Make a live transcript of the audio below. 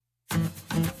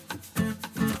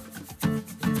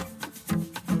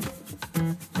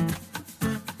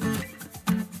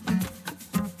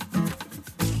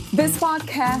This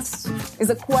podcast is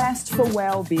a quest for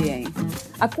well-being,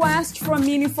 a quest for a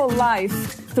meaningful life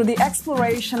through the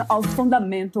exploration of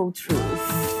fundamental truth.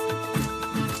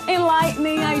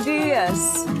 Enlightening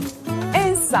ideas,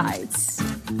 insights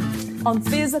on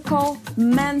physical,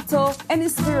 mental,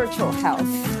 and spiritual health.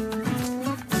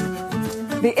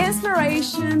 The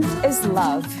inspiration is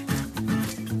love.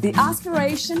 The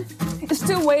aspiration is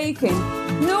to awaken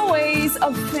new ways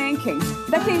of thinking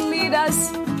that can lead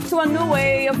us to a new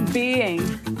way of being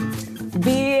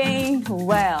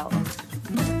well.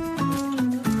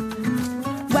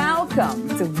 Welcome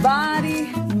to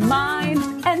Body,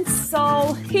 Mind, and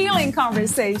Soul Healing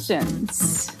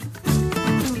Conversations.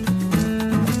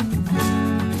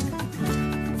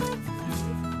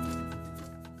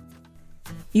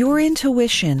 Your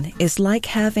intuition is like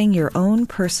having your own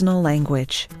personal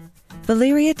language.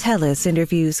 Valeria Teles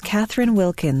interviews Katherine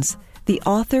Wilkins, the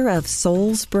author of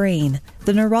Soul's Brain,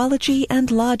 The Neurology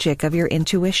and Logic of Your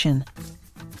Intuition.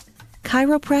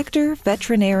 Chiropractor,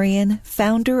 veterinarian,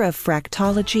 founder of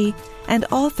Fractology, and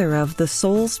author of The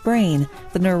Soul's Brain,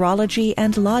 The Neurology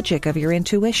and Logic of Your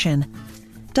Intuition,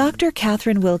 Dr.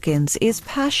 Katherine Wilkins is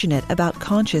passionate about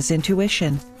conscious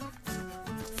intuition.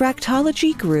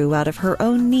 Fractology grew out of her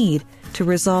own need to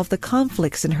resolve the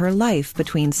conflicts in her life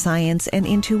between science and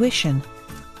intuition,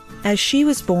 as she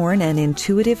was born an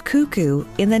intuitive cuckoo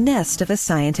in the nest of a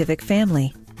scientific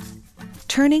family.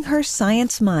 Turning her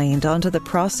science mind onto the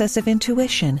process of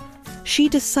intuition, she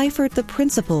deciphered the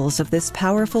principles of this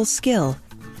powerful skill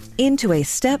into a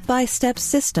step-by-step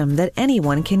system that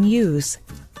anyone can use.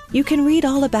 You can read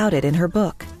all about it in her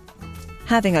book.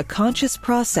 Having a conscious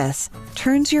process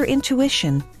turns your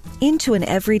intuition into an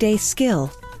everyday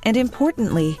skill, and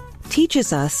importantly,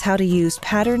 teaches us how to use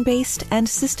pattern-based and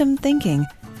system thinking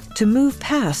to move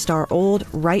past our old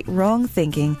right-wrong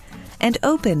thinking and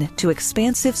open to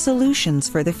expansive solutions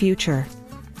for the future.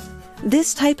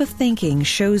 This type of thinking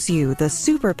shows you the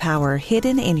superpower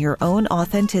hidden in your own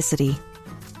authenticity.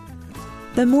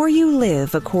 The more you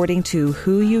live according to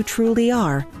who you truly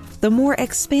are, the more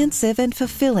expansive and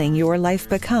fulfilling your life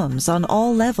becomes on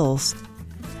all levels,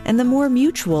 and the more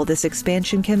mutual this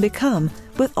expansion can become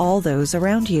with all those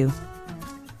around you.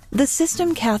 The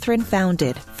system Katherine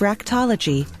founded,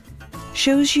 Fractology,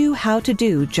 shows you how to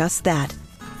do just that,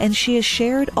 and she has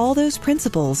shared all those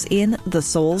principles in The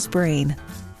Soul's Brain.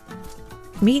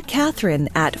 Meet Katherine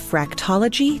at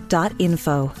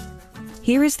fractology.info.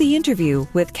 Here is the interview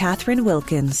with Katherine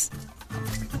Wilkins.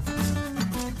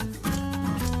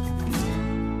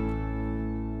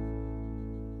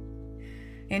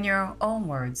 In your own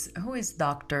words, who is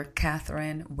Dr.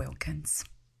 Katherine Wilkins?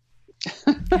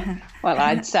 Well,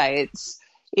 I'd say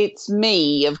it's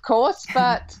me, of course,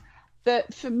 but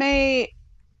for me,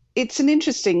 it's an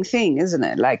interesting thing, isn't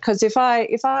it? Like, because if I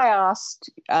asked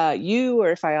you,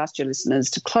 or if I asked your listeners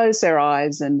to close their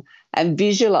eyes and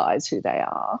visualize who they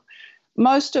are,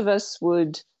 most of us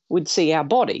would see our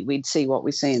body. We'd see what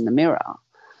we see in the mirror.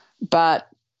 But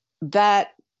that,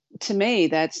 to me,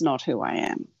 that's not who I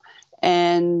am.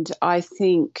 And I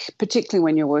think, particularly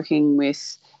when you're working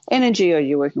with energy or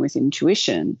you're working with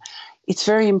intuition, it's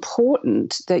very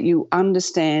important that you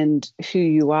understand who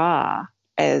you are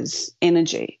as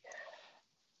energy,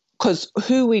 because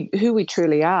who we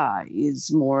truly are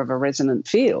is more of a resonant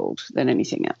field than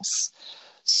anything else.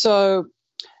 So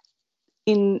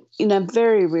in a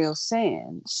very real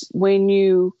sense, when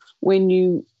you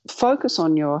focus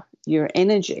on your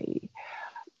energy,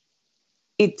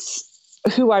 it's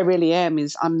who I really am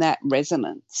is I'm that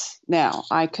resonance. Now,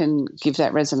 I can give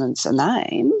that resonance a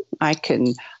name. I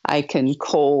can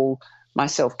call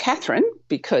myself Katherine,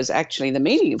 because actually the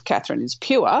meaning of Katherine is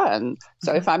pure, and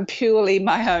so if I'm purely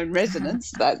my own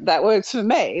resonance, that works for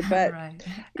me. But right.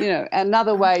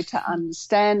 Another way to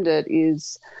understand it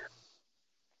is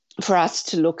for us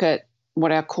to look at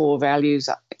what our core values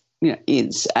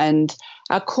is, and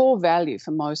our core value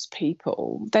for most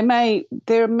people,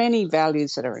 there are many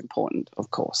values that are important,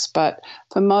 of course, but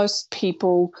for most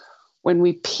people, when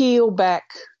we peel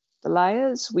back the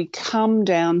layers, we come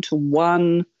down to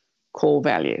one core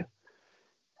value.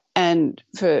 And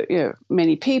for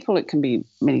many people, it can be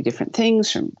many different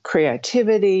things, from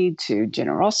creativity to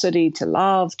generosity to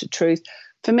love to truth.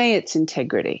 For me, it's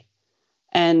integrity.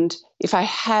 And if I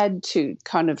had to,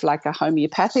 kind of like a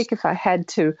homeopathic, if I had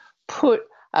to put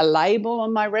a label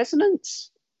on my resonance,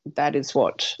 that is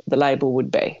what the label would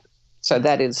be. So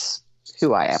that is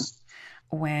who I am.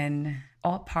 When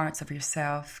all parts of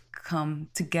yourself come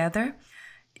together,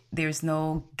 there's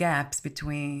no gaps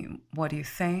between what you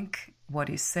think, what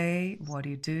you say, what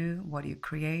you do, what you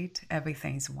create,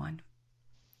 everything's one.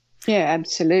 Yeah,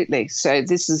 absolutely. So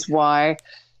this is why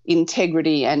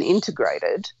integrity and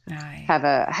integrated have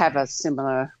a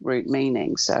similar root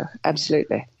meaning. So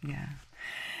absolutely. Yeah.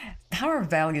 How are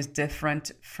values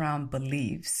different from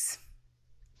beliefs?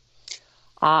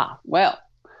 Well,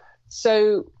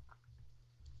 so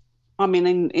I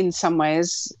mean, in some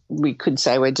ways, we could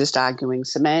say we're just arguing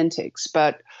semantics,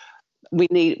 but we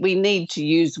need to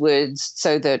use words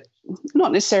so that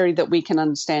not necessarily that we can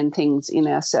understand things in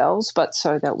ourselves, but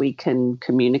so that we can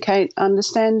communicate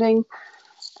understanding.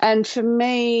 And for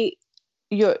me,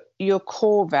 your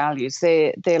core values,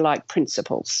 they're like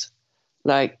principles,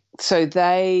 like so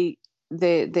they're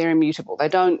immutable. They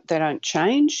don't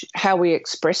change. How we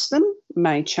express them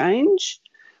may change.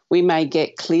 We may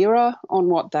get clearer on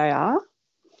what they are.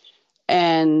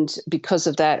 And because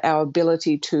of that, our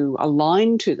ability to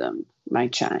align to them may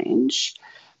change.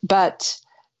 But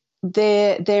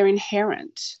they're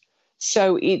inherent.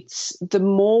 So it's the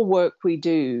more work we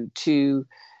do to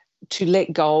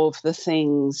let go of the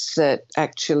things that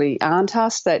actually aren't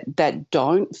us, that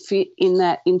don't fit in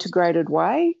that integrated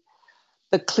way,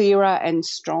 the clearer and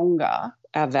stronger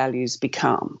our values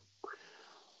become.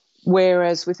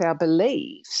 Whereas with our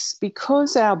beliefs,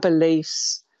 because our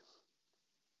beliefs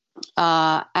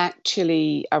are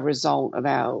actually a result of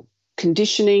our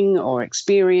conditioning or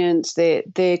experience,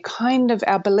 they're kind of,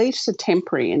 our beliefs are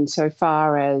temporary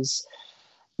insofar as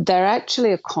they're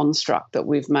actually a construct that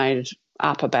we've made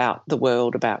up about the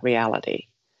world, about reality.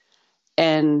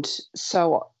 And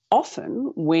so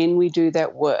often when we do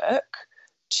that work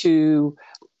to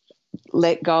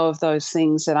let go of those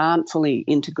things that aren't fully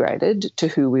integrated to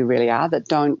who we really are, that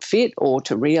don't fit, or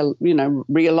to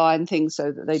realign things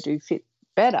so that they do fit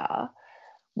better,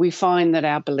 we find that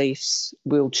our beliefs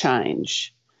will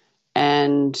change.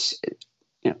 And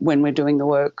when we're doing the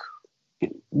work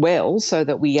well, so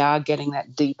that we are getting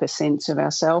that deeper sense of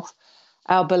ourselves,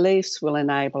 our beliefs will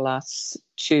enable us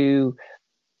to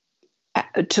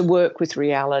work with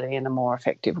reality in a more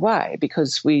effective way,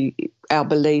 because our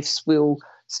beliefs will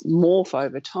morph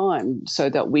over time so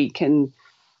that we can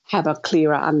have a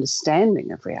clearer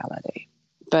understanding of reality.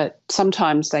 But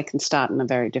sometimes they can start in a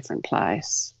very different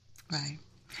place. Right.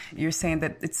 You're saying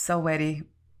that it's already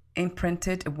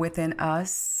imprinted within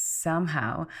us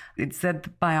somehow. Is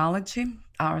that biology,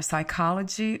 our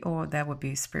psychology, or that would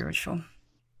be spiritual?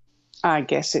 I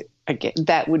guess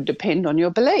that would depend on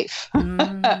your belief. In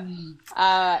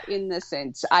the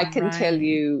sense, I can tell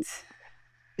you,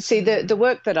 see, the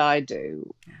work that I do,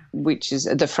 which is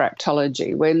the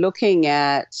fractology, we're looking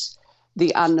at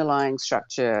the underlying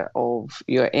structure of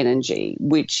your energy,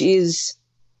 which is,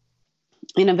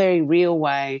 in a very real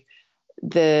way,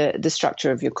 the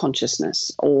structure of your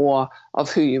consciousness or of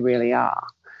who you really are.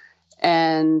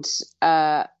 And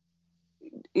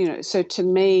so to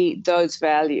me, those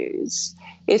values,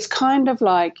 it's kind of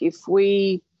like if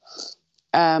we,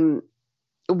 so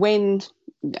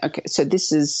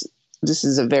this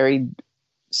is a very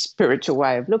spiritual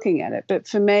way of looking at it. But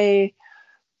for me,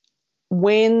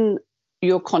 when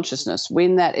your consciousness,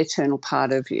 when that eternal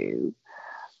part of you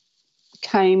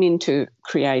came into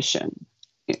creation,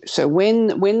 so when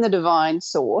the divine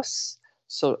source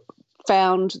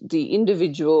found the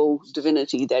individual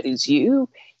divinity that is you,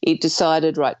 it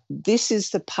decided, right, this is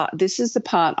the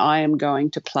part I am going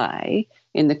to play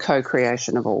in the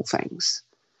co-creation of all things.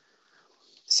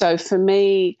 So for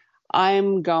me, I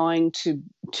am going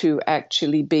to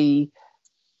actually be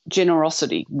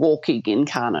generosity walking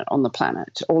incarnate on the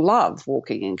planet, or love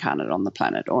walking incarnate on the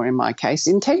planet, or in my case,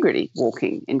 integrity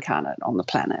walking incarnate on the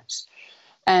planet.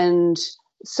 And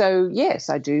so, yes,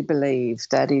 I do believe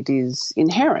that it is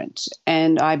inherent,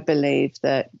 and I believe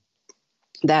that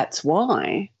that's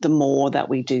why the more that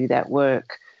we do that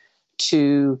work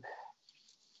to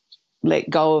let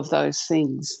go of those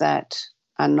things that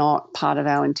are not part of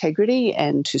our integrity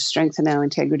and to strengthen our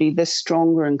integrity, the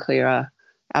stronger and clearer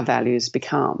our values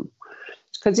become.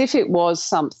 Because if it was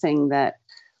something that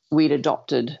we'd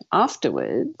adopted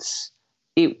afterwards,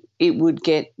 it would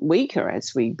get weaker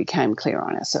as we became clear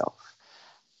on ourselves.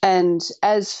 And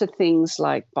as for things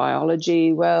like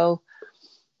biology, well,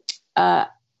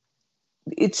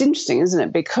 it's interesting, isn't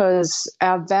it? Because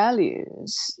our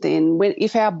values, then,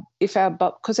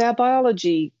 because our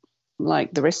biology,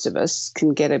 like the rest of us,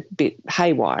 can get a bit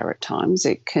haywire at times.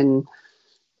 It can,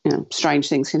 strange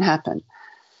things can happen.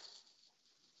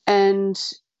 And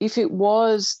if it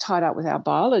was tied up with our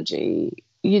biology,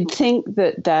 you'd think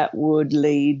that would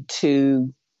lead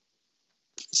to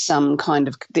some kind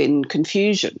of then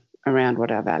confusion around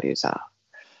what our values are.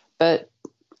 But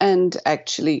And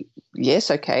actually,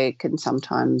 yes, okay, it can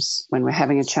sometimes, when we're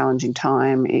having a challenging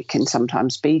time, it can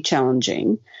sometimes be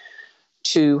challenging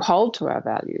to hold to our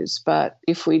values. But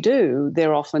if we do,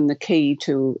 they're often the key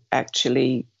to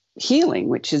actually healing,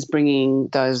 which is bringing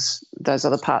those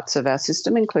other parts of our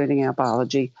system, including our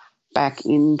biology, back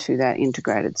into that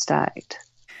integrated state.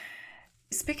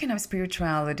 Speaking of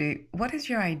spirituality, what is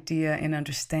your idea and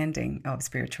understanding of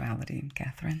spirituality,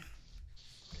 Catherine?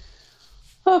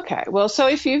 Okay, well, so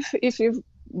if you've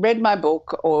read my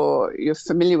book or you're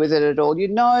familiar with it at all, you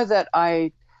know that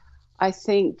I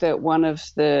think that one of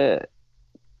the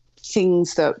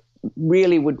things that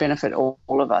really would benefit all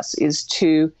of us is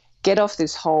to get off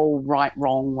this whole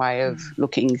right-wrong way of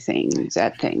looking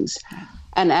at things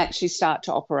and actually start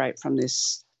to operate from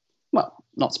this, well,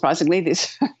 not surprisingly,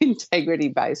 this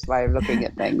integrity-based way of looking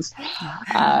at things,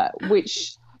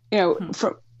 which,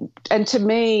 and to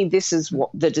me, this is what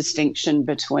the distinction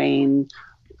between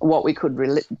what we could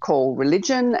call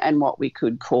religion and what we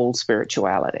could call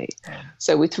spirituality.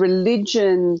 So with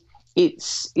religion,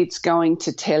 it's going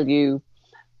to tell you,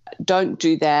 don't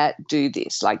do that, do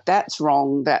this. Like, that's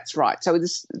wrong, that's right. So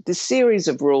this series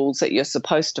of rules that you're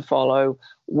supposed to follow,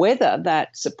 whether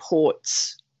that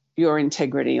supports your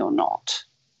integrity or not,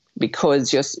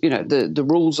 because the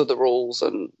rules are the rules,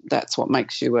 and that's what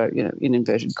makes you a, in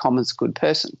inverted commas, good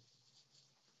person.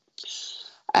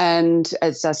 And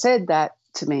as I said, that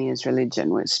to me is religion.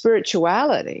 Where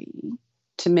spirituality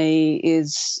to me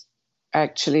is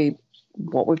actually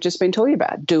what we've just been talking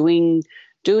about, doing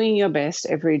your best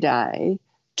every day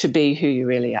to be who you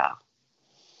really are.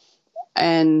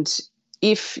 And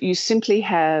if you simply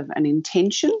have an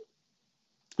intention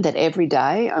that every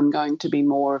day I'm going to be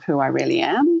more of who I really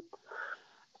am,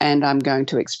 and I'm going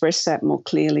to express that more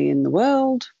clearly in the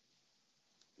world,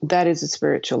 that is a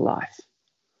spiritual life.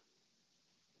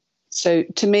 So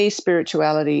to me,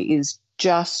 spirituality is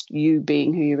just you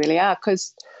being who you really are.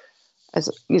 Because, as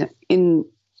in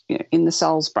the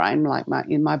soul's brain, like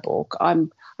in my book,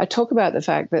 I talk about the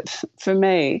fact that for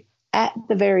me, at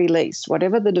the very least,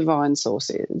 whatever the divine source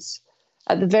is,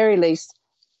 at the very least,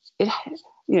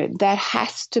 that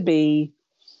has to be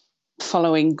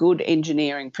following good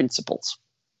engineering principles.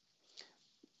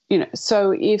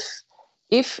 So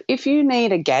if you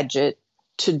need a gadget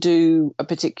to do a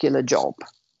particular job,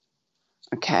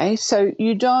 okay, so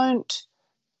you don't,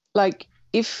 like,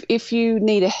 if you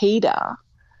need a heater,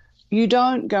 you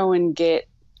don't go and get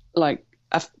like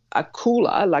a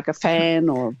cooler, like a fan,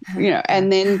 or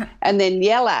and then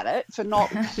yell at it for not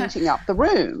heating up the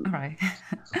room. Right.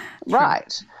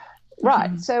 Right.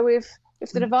 Mm-hmm. So if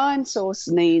the divine source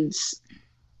needs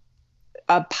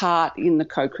a part in the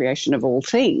co-creation of all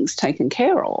things taken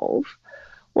care of,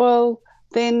 well,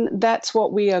 then that's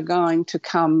what we are going to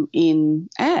come in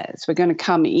as. We're going to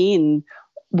come in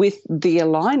with the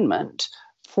alignment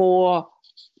for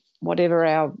whatever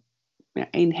our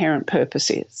inherent purpose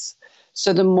is.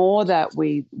 So the more that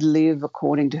we live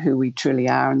according to who we truly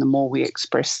are, and the more we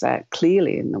express that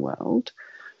clearly in the world,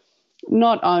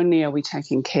 not only are we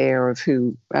taking care of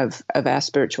our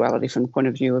spirituality from the point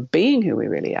of view of being who we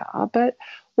really are, but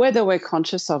whether we're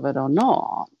conscious of it or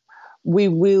not, we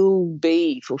will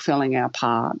be fulfilling our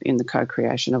part in the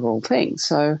co-creation of all things.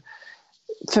 So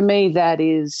for me, that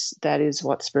is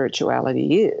what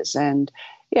spirituality is. And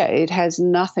yeah, it has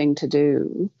nothing to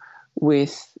do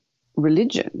with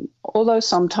religion, although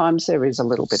sometimes there is a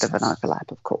little bit of an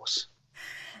overlap, of course.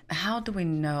 How do we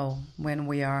know when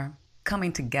we are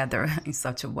coming together in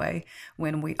such a way,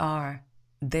 when we are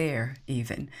there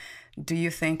even? Do you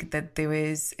think that there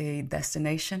is a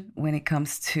destination when it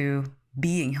comes to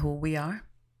being who we are?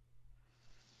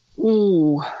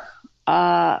 Well,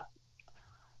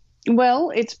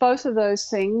 it's both of those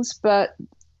things, but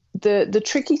the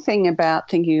tricky thing about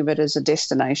thinking of it as a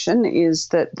destination is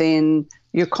that then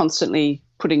you're constantly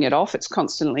putting it off. It's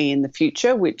constantly in the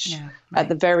future, which at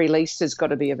the very least has got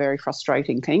to be a very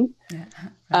frustrating thing. Yeah,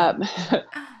 right.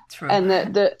 True. And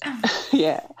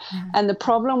and the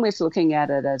problem with looking at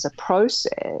it as a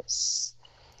process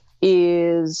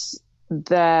is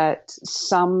that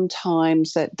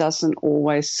sometimes that doesn't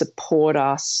always support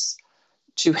us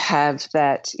to have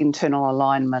that internal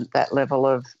alignment, that level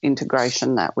of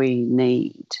integration that we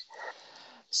need.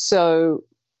 So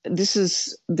this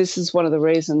is one of the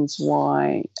reasons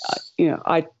why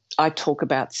I talk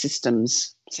about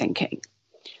systems thinking.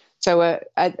 So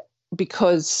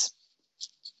because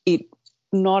it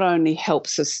not only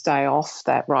helps us stay off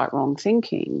that right-wrong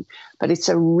thinking, but it's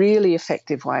a really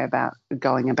effective way about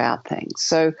going about things.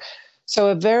 So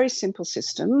a very simple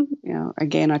system,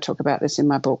 again, I talk about this in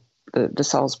my book, the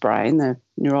soul's brain, the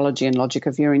neurology and logic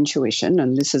of your intuition,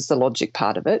 and this is the logic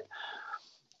part of it,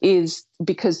 is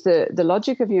because the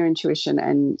logic of your intuition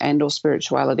and or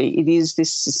spirituality, it is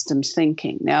this systems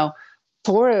thinking. Now,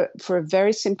 for a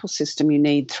very simple system, you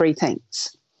need three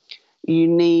things. You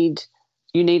need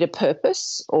a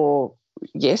purpose, or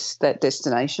yes, that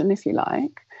destination, if you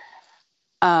like,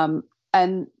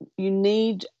 and you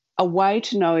need a way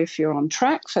to know if you're on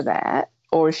track for that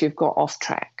or if you've got off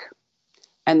track.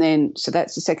 And then, so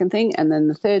that's the second thing. And then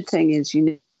the third thing is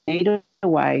you need a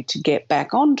way to get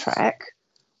back on track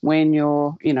when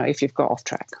you're, if you've got off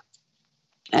track.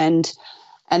 And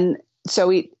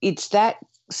so it's that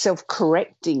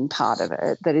self-correcting part of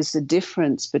it that is the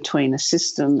difference between a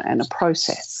system and a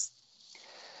process.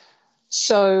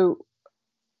 So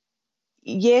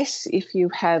yes, if you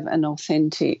have an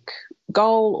authentic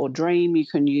goal or dream, you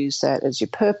can use that as your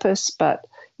purpose. But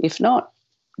if not,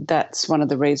 that's one of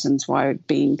the reasons why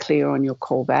being clear on your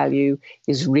core value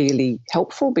is really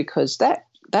helpful, because that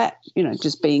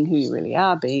just being who you really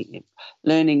are,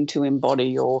 learning to embody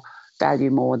your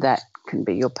value more, that can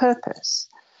be your purpose.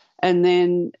 And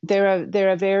then there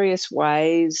are various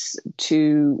ways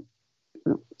to,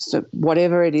 so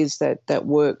whatever it is that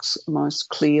works most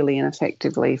clearly and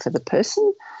effectively for the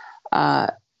person.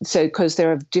 So because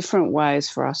there are different ways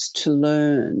for us to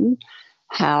learn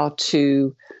how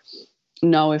to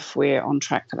know if we're on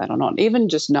track for that or not. Even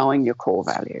just knowing your core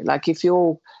value. Like if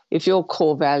your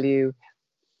core value,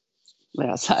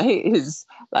 let's say, is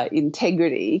like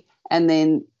integrity, and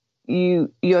then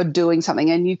you're doing something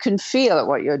and you can feel that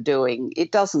what you're doing,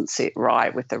 it doesn't sit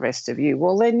right with the rest of you,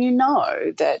 well, then you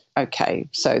know that, okay,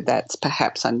 so that's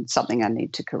perhaps something I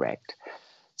need to correct.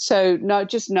 So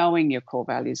just knowing your core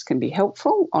values can be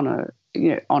helpful on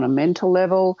a mental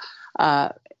level.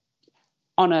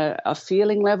 On a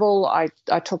feeling level, I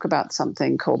talk about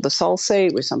something called the soul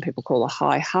seat, which some people call a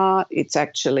high heart. It's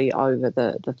actually over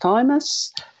the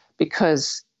thymus,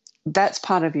 because that's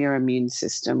part of your immune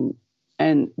system.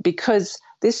 And because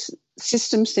this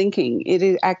systems thinking,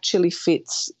 it actually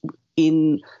fits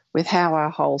in with how our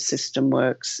whole system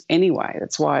works anyway.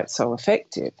 That's why it's so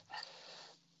effective.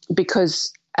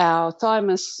 Because our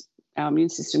thymus, our immune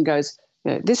system goes,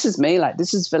 this is me, like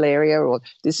this is Valeria, or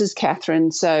this is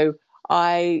Catherine, so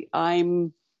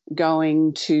I'm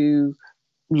going to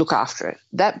look after it.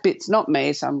 That bit's not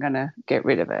me, so I'm going to get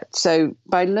rid of it. So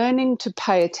by learning to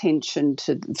pay attention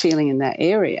to feeling in that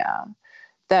area,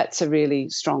 that's a really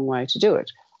strong way to do it.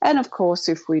 And, of course,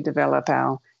 if we develop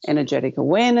our energetic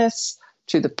awareness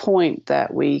to the point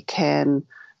that we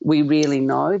really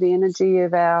know the energy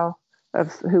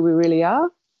of who we really are,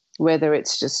 whether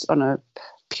it's just on a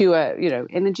pure,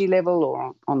 energy level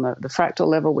or on the fractal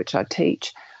level, which I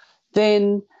teach,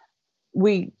 then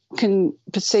we can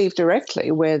perceive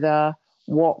directly whether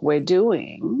what we're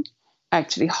doing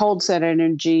actually holds that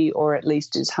energy, or at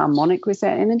least is harmonic with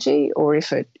that energy, or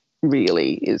if it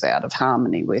really is out of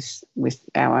harmony with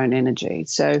our own energy.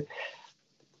 So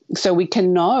we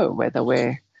can know whether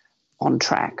we're on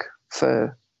track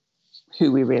for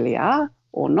who we really are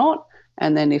or not.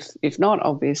 And then if not,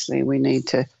 obviously we need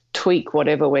to tweak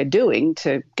whatever we're doing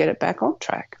to get it back on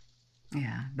track.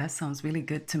 Yeah, that sounds really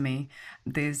good to me.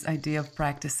 This idea of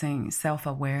practicing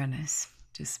self-awareness,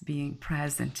 just being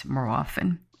present more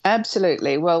often.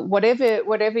 Absolutely. Well,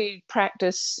 whatever you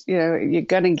practice, you're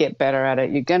going to get better at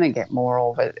it. You're going to get more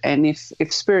of it. And if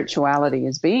spirituality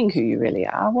is being who you really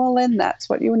are, well, then that's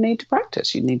what you need to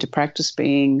practice. You need to practice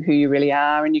being who you really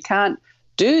are, and you can't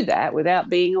do that without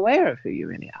being aware of who you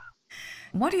really are.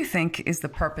 What do you think is the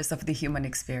purpose of the human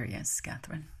experience,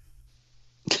 Catherine?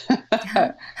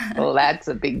 Well, that's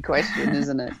a big question,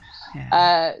 isn't it?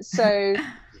 Yeah. So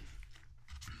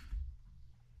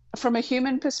from a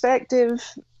human perspective,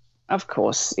 of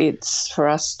course, it's for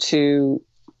us to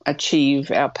achieve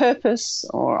our purpose,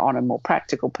 or on a more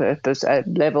practical purpose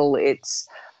level, it's,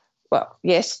 well,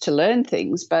 yes, to learn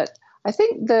things, but I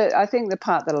think the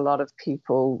part that a lot of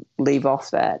people leave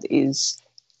off that is,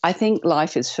 I think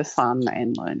life is for fun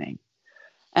and learning.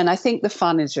 And I think the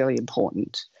fun is really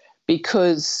important,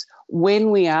 because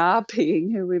when we are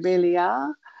being who we really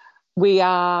are, we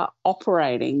are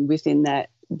operating within that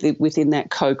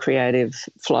co-creative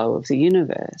flow of the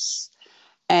universe.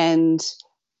 And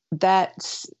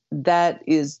that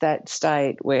is that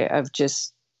state of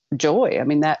just joy. I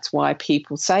mean, that's why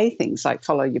people say things like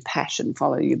follow your passion,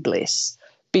 follow your bliss,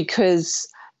 because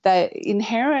that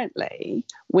inherently,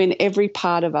 when every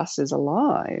part of us is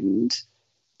aligned,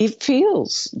 it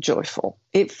feels joyful.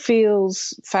 It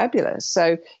feels fabulous.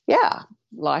 So, yeah,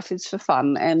 life is for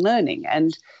fun and learning.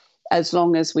 And as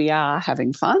long as we are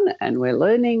having fun and we're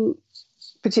learning,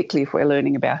 particularly if we're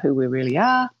learning about who we really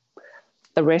are,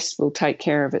 the rest will take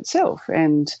care of itself.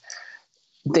 And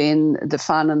then the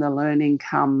fun and the learning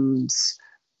turns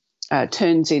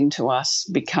into us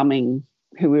becoming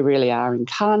who we really are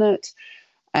incarnate.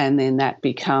 And then that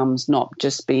becomes not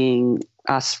just being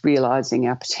us realising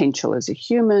our potential as a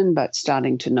human, but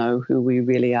starting to know who we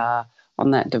really are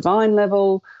on that divine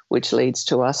level, which leads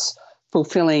to us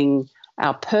fulfilling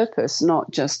our purpose,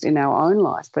 not just in our own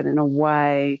life, but in a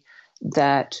way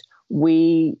that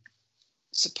we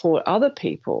support other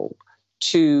people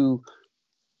to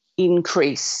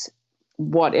increase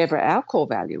whatever our core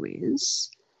value is,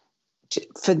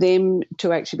 for them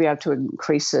to actually be able to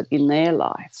increase it in their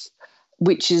life,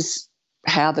 which is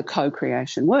how the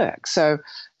co-creation works. So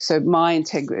my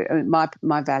integrity,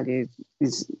 my value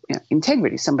is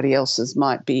integrity. Somebody else's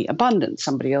might be abundance.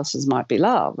 Somebody else's might be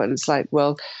love. And it's like,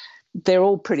 well, they're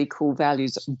all pretty cool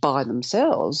values by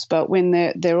themselves, but when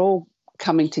they're all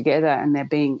coming together and they're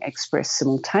being expressed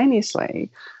simultaneously,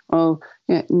 well,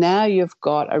 now you've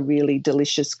got a really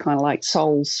delicious kind of like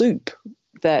soul soup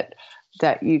that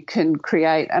you can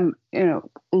create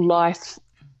life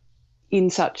in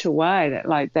such a way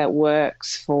that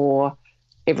works for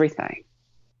everything.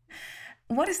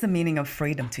 What is the meaning of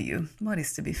freedom to you? What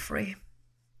is to be free?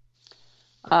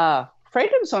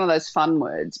 Freedom is one of those fun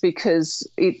words because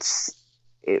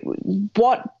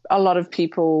what a lot of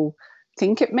people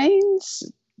think it means.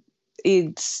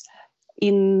 It's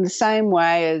in the same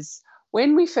way as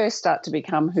when we first start to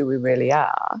become who we really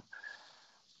are.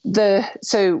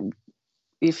 So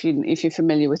if you're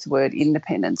familiar with the word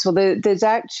independence, well, there's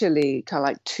actually kind of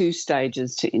like two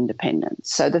stages to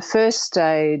independence. So the first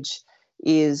stage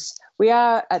is we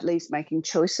are at least making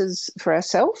choices for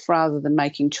ourselves rather than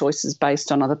making choices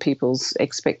based on other people's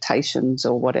expectations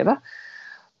or whatever.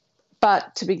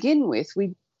 But to begin with,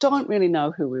 we don't really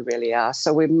know who we really are.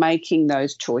 So we're making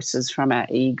those choices from our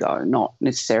ego, not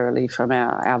necessarily from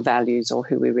our values or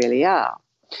who we really are.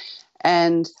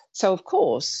 And so, of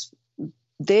course,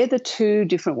 they're the two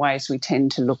different ways we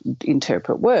tend to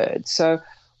interpret words. So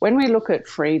when we look at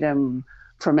freedom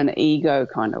from an ego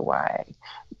kind of way,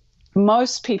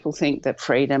 most people think that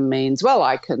freedom means, well,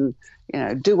 I can,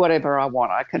 do whatever I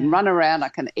want. I can run around, I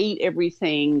can eat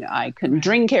everything, I can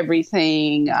drink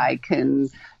everything, I can,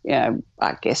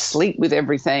 I guess sleep with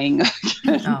everything.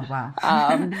 Oh, wow.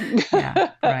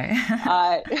 Yeah,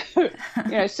 right.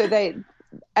 So they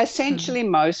essentially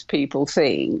most people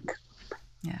think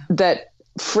that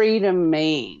freedom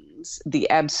means the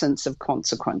absence of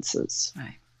consequences.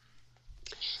 Right.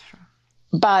 Sure.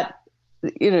 But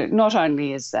not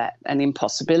only is that an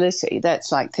impossibility,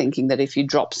 that's like thinking that if you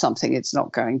drop something, it's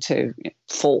not going to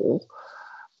fall.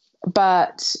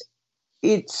 But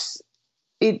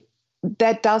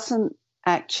that doesn't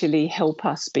actually help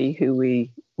us be who we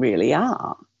really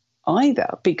are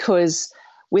either, because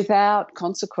without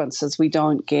consequences, we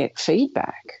don't get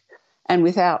feedback. And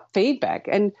without feedback,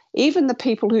 and even the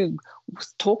people who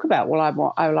talk about, well,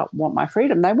 I want my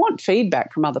freedom, they want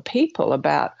feedback from other people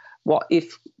about what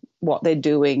they're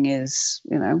doing is,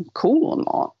 cool or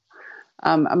not.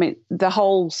 I mean, the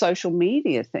whole social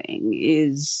media thing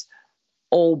is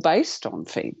all based on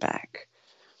feedback.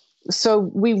 So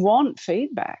we want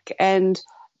feedback. And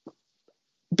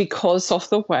because of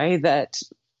the way that,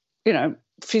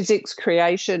 physics,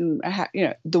 creation,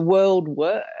 the world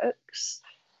works,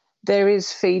 there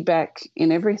is feedback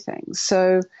in everything.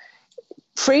 So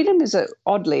freedom is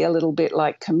oddly a little bit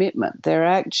like commitment. They're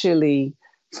actually,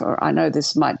 I know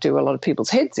this might do a lot of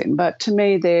people's heads in, but to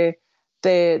me they're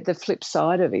the flip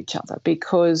side of each other,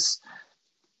 because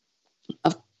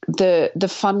of the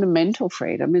fundamental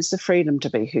freedom is the freedom to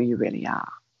be who you really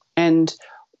are. And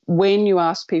when you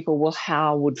ask people, well,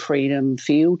 how would freedom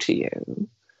feel to you?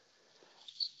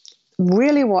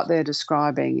 Really what they're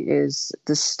describing is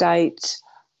the state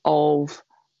of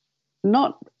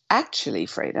not actually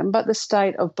freedom, but the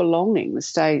state of belonging, the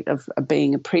state of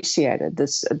being appreciated, the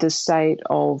state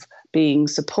of being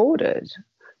supported,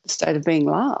 the state of being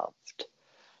loved.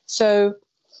 So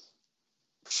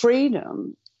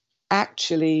freedom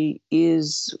actually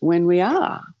is when we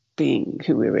are being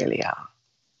who we really are.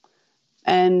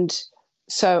 And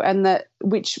that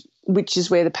which is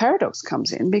where the paradox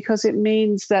comes in, because it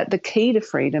means that the key to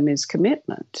freedom is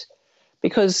commitment.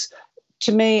 Because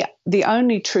to me, the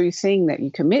only true thing that you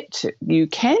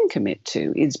can commit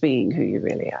to is being who you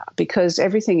really are, because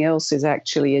everything else is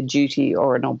actually a duty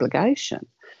or an obligation.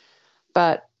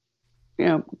 But,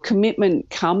 commitment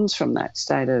comes from that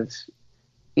state of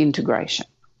integration.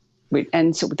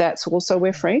 And so that's also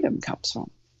where freedom comes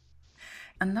from.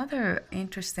 Another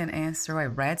interesting answer I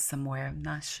read somewhere, I'm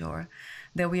not sure,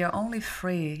 that we are only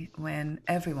free when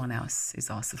everyone else is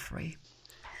also free.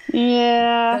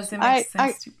 Yeah, Does it make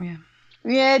sense? Yeah.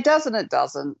 Yeah, it doesn't. It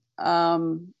doesn't.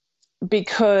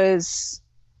 Because,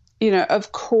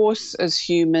 of course, as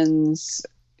humans,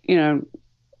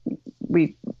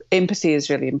 empathy is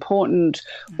really important.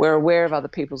 We're aware of other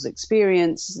people's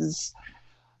experiences,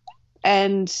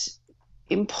 and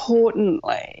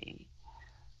importantly,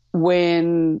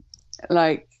 when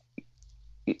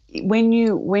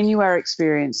you are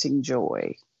experiencing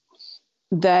joy,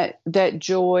 that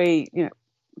joy,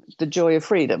 the joy of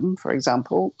freedom, for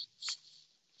example,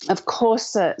 of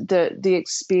course, the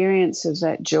experience of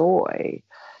that joy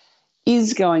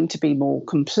is going to be more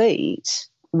complete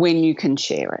when you can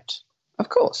share it, of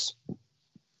course.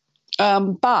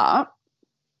 But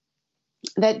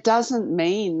that doesn't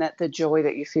mean that the joy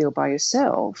that you feel by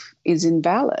yourself is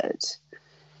invalid,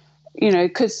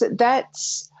 because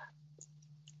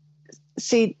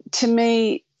to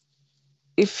me,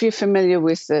 if you're familiar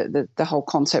with the whole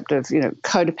concept of,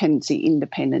 codependency,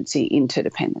 independency,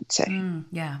 interdependency.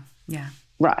 Yeah.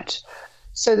 Right.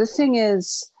 So the thing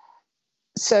is,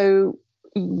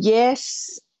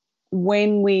 yes,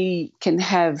 when we can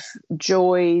have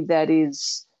joy that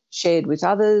is shared with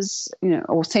others,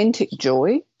 authentic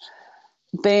joy,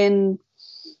 then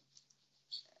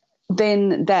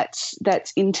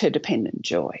that's interdependent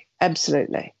joy,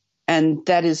 absolutely. And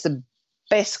that is the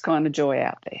best kind of joy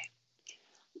out there.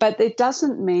 But it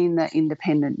doesn't mean that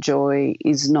independent joy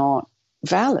is not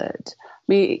valid.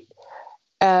 Because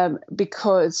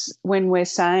when we're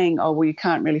saying, you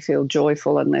can't really feel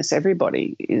joyful unless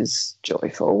everybody is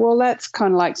joyful, well, that's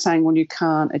kind of like saying, well, you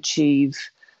can't achieve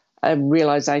a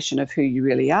realization of who you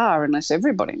really are unless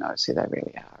everybody knows who they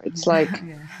really are. It's like,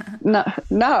 no,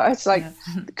 it's like,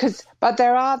 but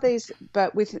there are these,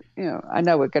 but with, I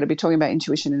know we're going to be talking about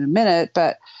intuition in a minute,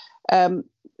 but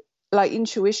like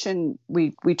intuition,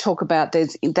 we talk about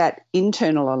there's that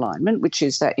internal alignment, which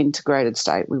is that integrated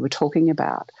state we were talking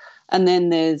about. And then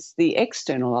there's the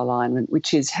external alignment,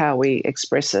 which is how we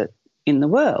express it in the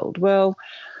world. Well,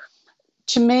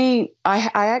 to me,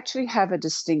 I actually have a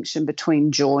distinction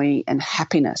between joy and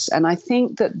happiness. And I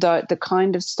think that the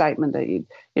kind of statement that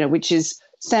which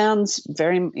sounds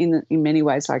very, in many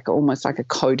ways, like almost like a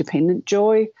codependent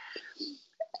joy,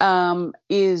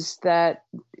 is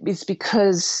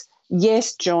because,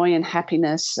 yes, joy and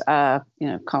happiness are,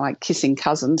 kind of like kissing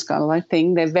cousins kind of like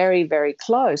thing. They're very, very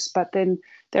close, but then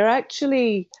they're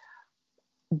actually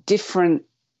different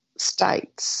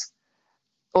states,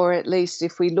 or at least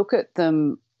if we look at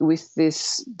them with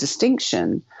this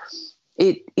distinction,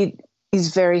 it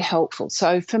is very helpful.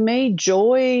 So for me,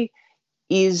 joy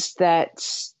is that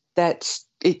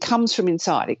it comes from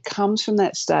inside. It comes from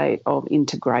that state of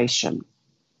integration.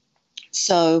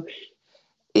 So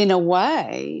in a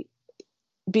way,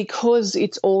 because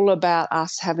it's all about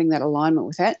us having that alignment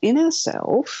with that in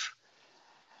ourselves,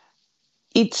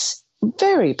 it's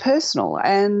very personal.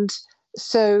 And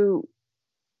so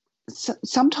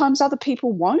sometimes other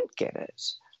people won't get it.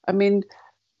 I mean,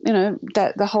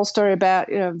 that the whole story about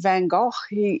Van Gogh,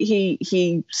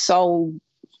 he sold,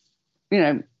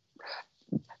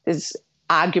 there's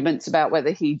arguments about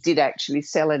whether he did actually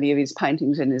sell any of his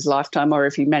paintings in his lifetime or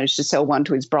if he managed to sell one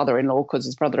to his brother-in-law because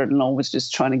his brother-in-law was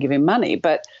just trying to give him money.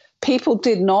 But people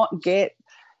did not get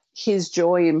his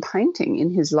joy in painting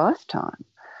in his lifetime.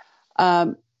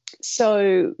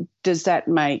 So does that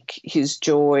make his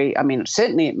joy? I mean,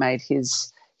 certainly it made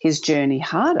his journey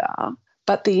harder,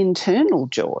 but the internal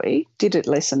joy, did it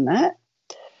lessen that?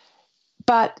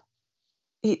 But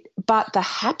the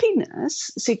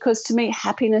happiness, because to me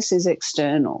happiness is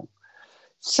external.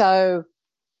 So,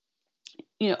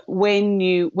 when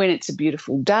it's a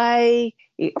beautiful day,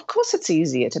 of course it's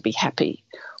easier to be happy.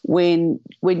 When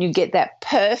you get that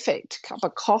perfect cup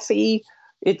of coffee,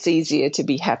 it's easier to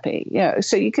be happy.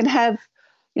 So you can have,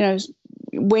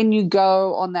 when you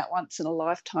go on that once in a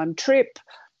lifetime trip,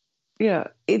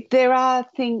 there are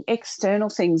external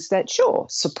things that sure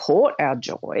support our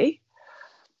joy.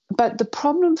 But the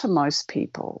problem for most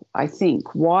people, I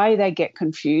think, why they get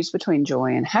confused between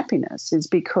joy and happiness is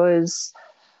because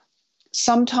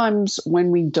sometimes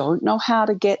when we don't know how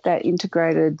to get that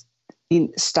integrated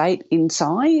state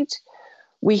inside,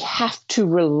 we have to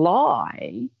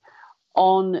rely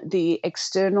on the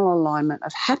external alignment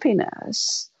of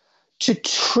happiness to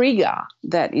trigger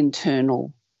that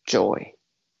internal joy.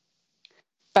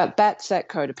 But that's that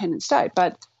codependent state.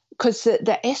 But because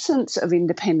the essence of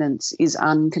independence is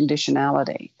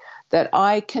unconditionality, that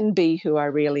I can be who I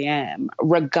really am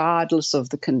regardless of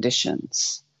the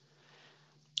conditions.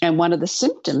 And one of the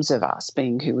symptoms of us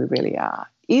being who we really are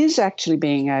is actually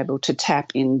being able to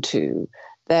tap into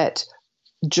that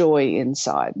joy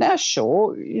inside. Now,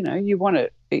 sure, you want to,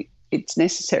 it's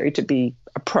necessary to be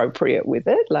appropriate with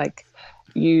it, like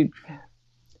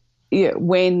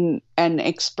when and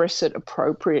express it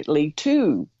appropriately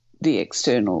to the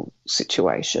external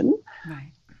situation.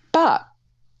 Right. But,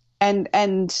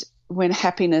 and when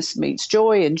happiness meets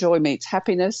joy and joy meets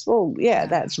happiness, well, yeah,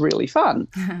 that's really fun.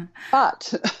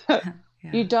 But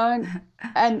you don't,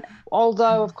 and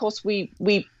although, of course, we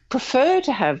prefer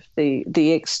to have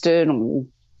the external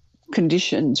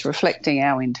conditions reflecting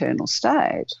our internal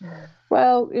state,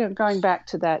 well, going back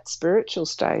to that spiritual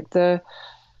state, the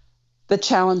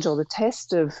challenge or the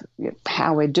test of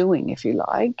how we're doing, if you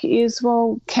like, is,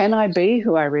 well, can I be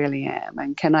who I really am?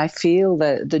 And can I feel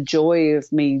the joy of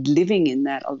me living in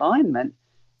that alignment,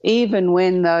 even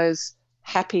when those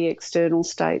happy external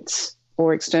states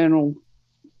or external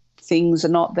things are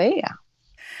not there?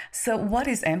 So what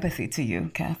is empathy to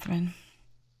you, Catherine?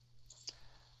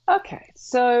 Okay,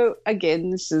 so again,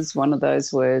 this is one of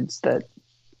those words that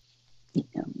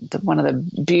one of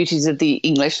the beauties of the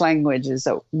English language is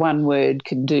that one word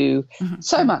can do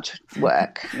so much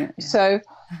work. So,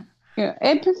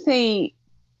 empathy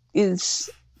is,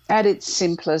 at its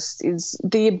simplest, is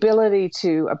the ability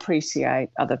to appreciate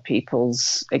other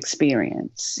people's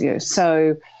experience.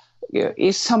 So,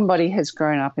 if somebody has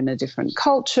grown up in a different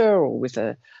culture or with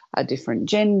a different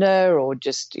gender or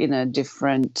just in a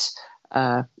different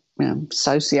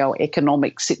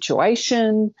socio-economic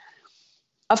situation,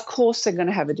 of course they're going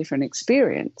to have a different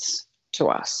experience to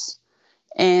us.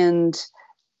 And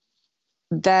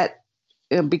that,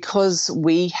 because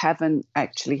we haven't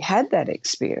actually had that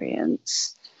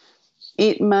experience,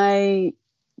 it may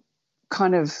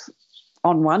kind of,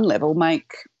 on one level,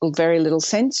 make very little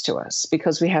sense to us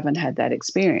because we haven't had that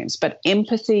experience. But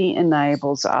empathy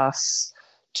enables us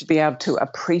to be able to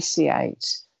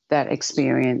appreciate that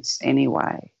experience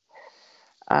anyway.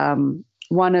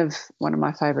 One of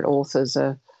my favourite authors,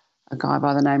 a guy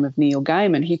by the name of Neil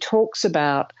Gaiman, he talks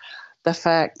about the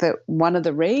fact that one of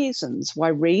the reasons why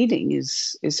reading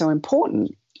is so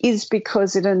important is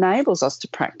because it enables us to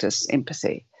practice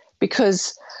empathy.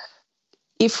 Because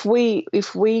if we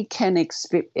can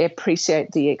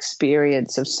appreciate the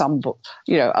experience of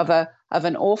of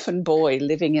an orphan boy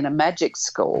living in a magic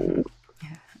school,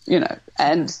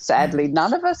 and sadly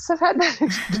none of us have had that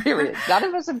experience. None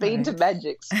of us have been to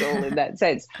magic school in that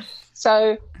sense.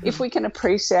 So if we can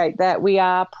appreciate that, we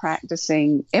are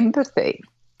practicing empathy.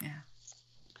 Yeah.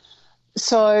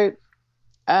 So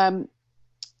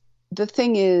the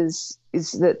thing is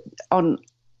that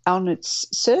on its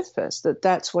surface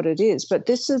that's what it is. But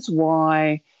this is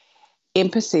why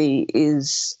empathy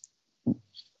is,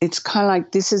 it's kind of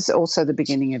like, this is also the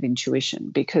beginning of intuition,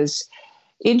 because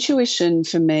intuition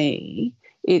for me,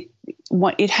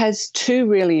 it has two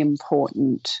really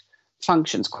important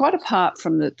functions, quite apart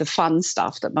from the fun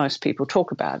stuff that most people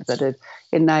talk about, that it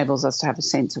enables us to have a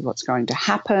sense of what's going to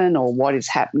happen or what is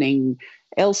happening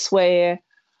elsewhere.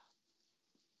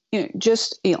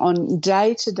 Just on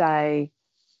day-to-day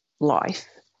life,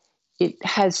 it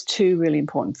has two really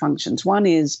important functions. One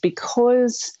is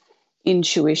because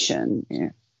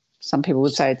intuition, some people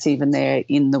would say it's even there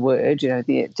in the word,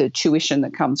 the tuition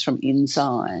that comes from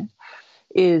inside,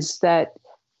 is that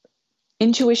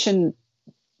intuition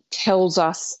tells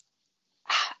us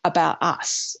about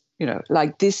us,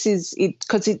 like this is it,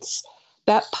 because it's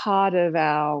that part of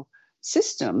our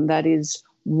system that is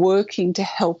working to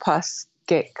help us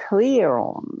get clear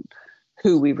on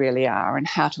who we really are and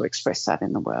how to express that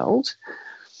in the world.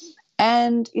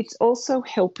 And it's also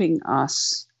helping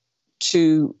us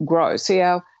to grow. See,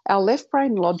 our left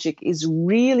brain logic is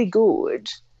really good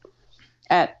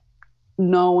at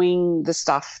knowing the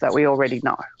stuff that we already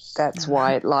know. That's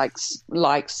why it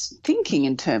likes thinking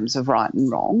in terms of right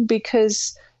and wrong,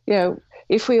 because,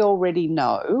 if we already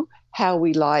know how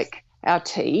we like our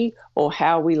tea or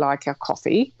how we like our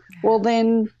coffee, well,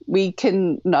 then we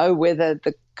can know whether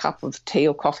the cup of tea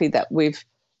or coffee that we've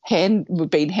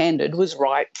been handed was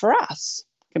right for us.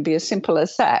 It can be as simple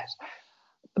as that.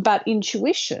 But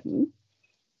intuition,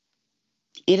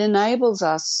 it enables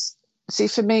us, see,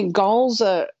 for me, goals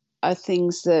are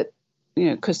things that,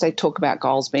 because they talk about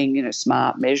goals being,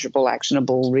 smart, measurable,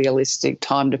 actionable, realistic,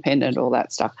 time-dependent, all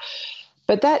that stuff.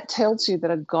 But that tells you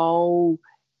that a goal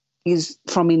is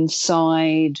from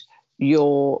inside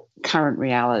your current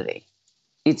reality.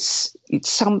 It's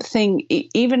something,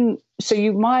 even, so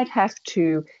you might have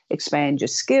to expand your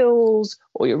skills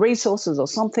or your resources or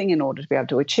something in order to be able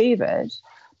to achieve it,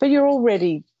 but you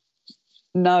already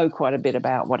know quite a bit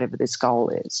about whatever this goal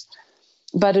is.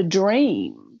 But a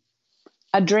dream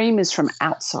is from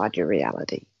outside your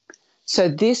reality. So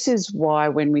this is why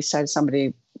when we say to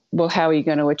somebody, well, how are you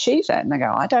going to achieve that? And they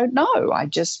go, I don't know. I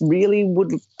just really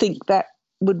would think that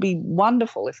would be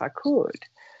wonderful if I could.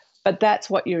 But that's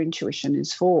what your intuition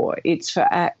is for. It's for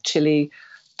actually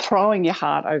throwing your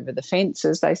heart over the fence,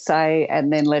 as they say,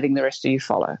 and then letting the rest of you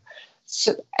follow.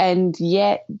 So, and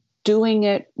yet doing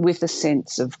it with a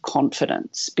sense of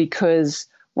confidence, because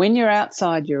when you're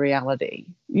outside your reality,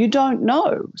 you don't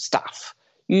know stuff.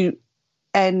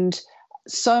 And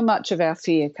so much of our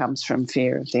fear comes from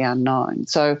fear of the unknown.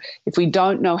 So if we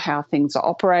don't know how things are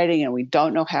operating and we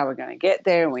don't know how we're going to get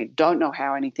there and we don't know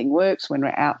how anything works when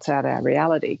we're outside our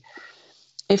reality,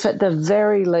 if at the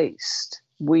very least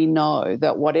we know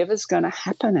that whatever's going to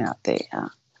happen out there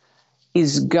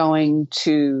is going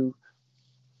to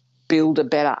build a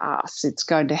better us, it's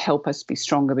going to help us be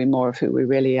stronger, be more of who we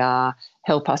really are,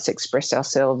 help us express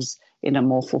ourselves in a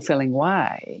more fulfilling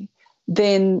way,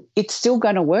 then it's still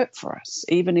going to work for us,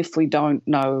 even if we don't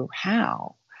know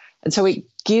how. And so it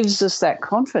gives us that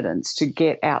confidence to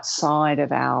get outside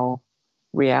of our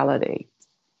reality.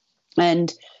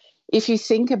 And if you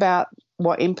think about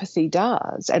what empathy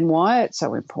does and why it's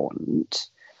so important,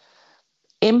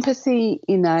 empathy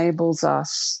enables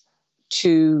us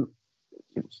to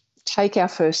take our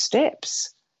first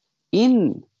steps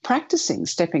in practicing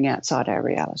stepping outside our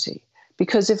reality.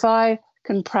 Because if I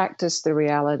can practice the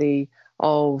reality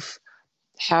of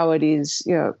how it is,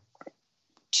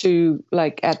 to,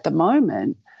 like, at the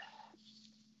moment,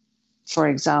 for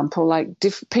example, like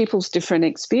people's different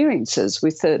experiences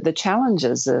with the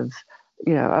challenges of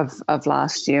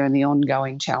last year and the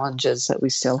ongoing challenges that we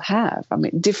still have. I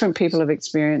mean, different people have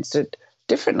experienced it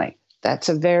differently. That's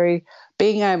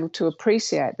being able to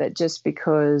appreciate that just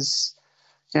because,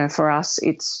 for us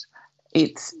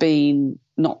it's been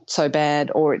not so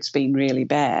bad or it's been really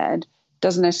bad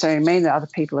doesn't necessarily mean that other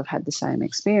people have had the same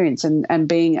experience, and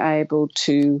being able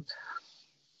to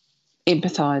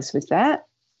empathise with that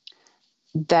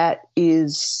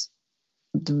is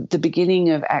the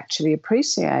beginning of actually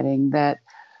appreciating that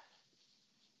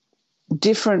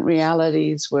different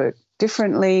realities work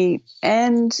differently,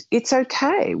 and it's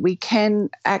okay. We can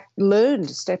learn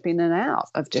to step in and out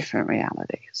of different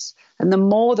realities. And the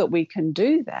more that we can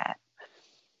do that,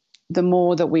 the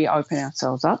more that we open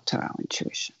ourselves up to our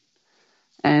intuition.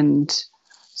 And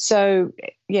so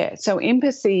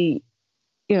empathy,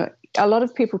 a lot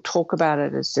of people talk about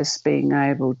it as just being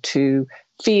able to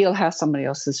feel how somebody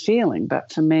else is feeling.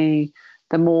 But for me,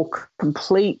 the more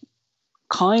complete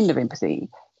kind of empathy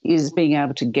is being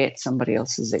able to get somebody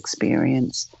else's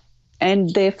experience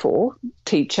and therefore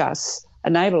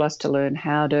enable us to learn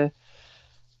how to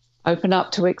open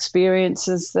up to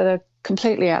experiences that are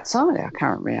completely outside our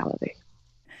current reality.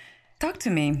 Talk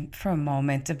to me for a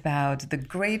moment about the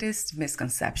greatest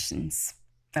misconceptions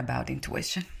about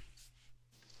intuition.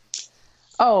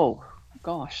 Oh,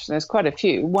 gosh, there's quite a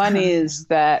few. One is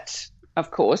that, of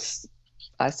course,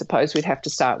 I suppose we'd have to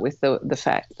start with the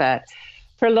fact that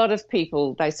for a lot of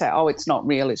people, they say, oh, it's not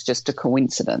real, it's just a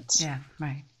coincidence. Yeah,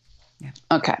 right. Yeah.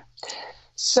 Okay.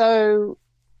 So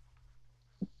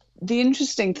the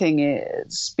interesting thing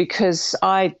is, because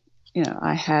I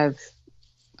have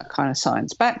a kind of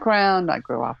science background, I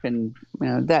grew up in,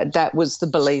 that was the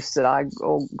beliefs that I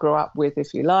grew up with,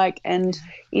 if you like, and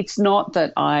it's not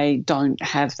that I don't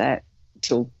have that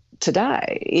till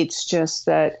today. It's just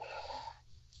that,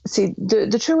 see,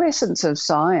 the true essence of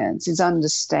science is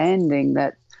understanding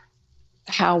that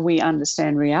how we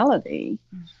understand reality,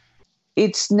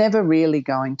 it's never really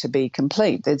going to be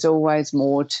complete. There's always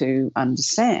more to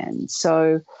understand.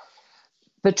 So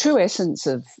the true essence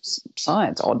of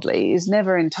science, oddly, is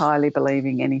never entirely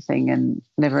believing anything and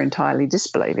never entirely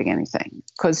disbelieving anything,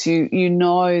 because you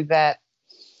know that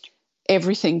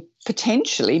everything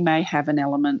potentially may have an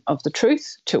element of the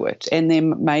truth to it, and there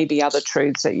may be other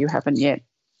truths that you haven't yet,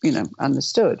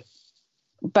 understood.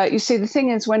 But you see, the thing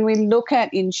is, when we look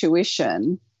at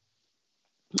intuition,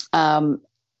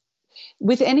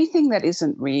 with anything that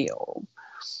isn't real,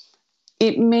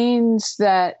 it means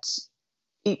that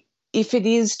if it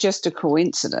is just a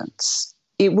coincidence,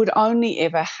 it would only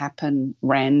ever happen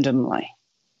randomly.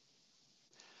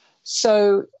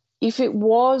 So if it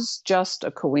was just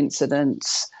a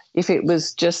coincidence, if it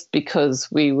was just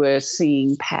because we were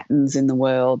seeing patterns in the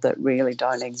world that really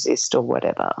don't exist or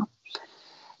whatever,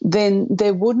 then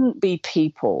there wouldn't be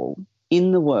people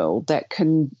in the world that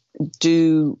can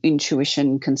do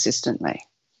intuition consistently.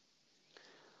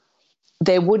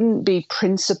 There wouldn't be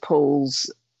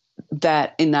principles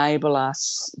that enable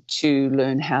us to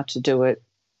learn how to do it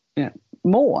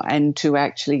more and to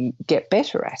actually get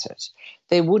better at it.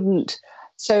 there wouldn't.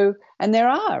 So, and there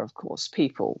are, of course,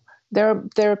 people. There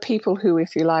are people who,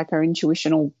 if you like, are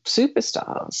intuitional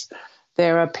superstars.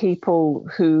 There are people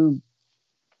who,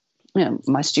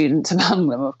 my students among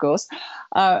them, of course,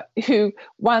 who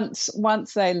once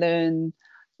they learn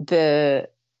the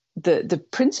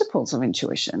principles of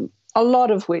intuition, a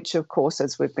lot of which, of course,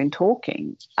 as we've been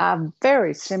talking, are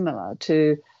very similar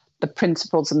to the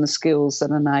principles and the skills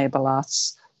that enable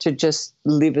us to just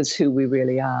live as who we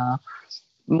really are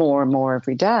more and more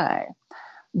every day.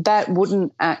 That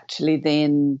wouldn't actually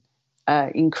then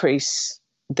increase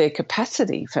their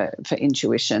capacity for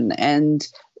intuition and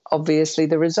obviously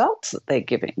the results that they're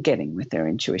getting with their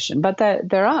intuition. But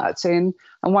there are. So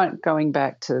going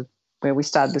back to where we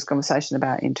started this conversation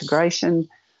about integration,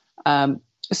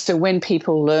 so when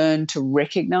people learn to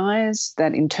recognize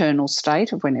that internal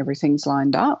state of when everything's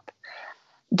lined up,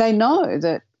 they know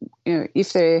that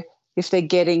if they're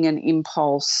getting an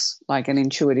impulse, like an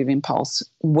intuitive impulse,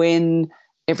 when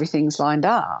everything's lined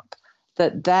up,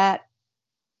 that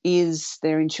is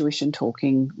their intuition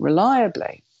talking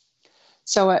reliably.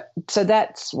 So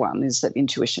that's one, is that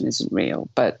intuition isn't real,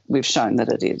 but we've shown that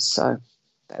it is. So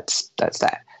that's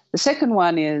that. The second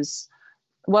one is,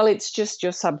 well, it's just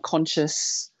your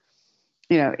subconscious,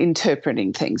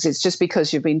 interpreting things. It's just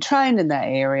because you've been trained in that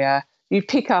area, you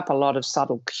pick up a lot of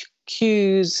subtle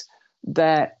cues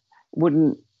that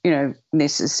wouldn't,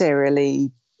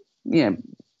 necessarily,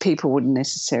 people wouldn't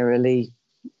necessarily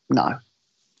know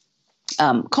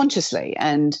consciously.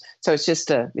 And so it's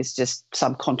just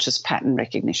subconscious pattern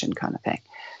recognition kind of thing.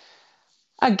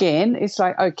 Again, it's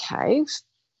like, okay,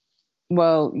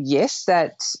 well, yes,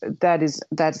 that's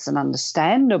an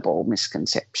understandable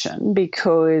misconception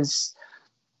because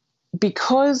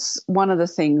one of the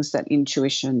things that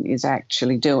intuition is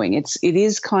actually doing, it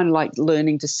is kind of like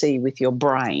learning to see with your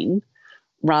brain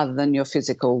rather than your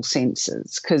physical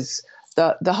senses, because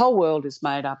the whole world is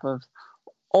made up of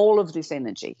all of this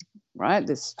energy, right?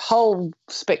 This whole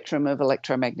spectrum of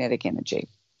electromagnetic energy.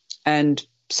 And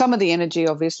some of the energy,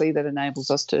 obviously, that enables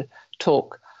us to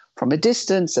talk from a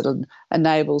distance, that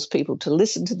enables people to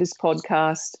listen to this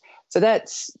podcast. So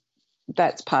that's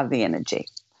part of the energy.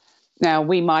 Now,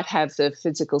 we might have the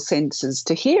physical senses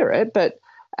to hear it, but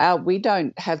we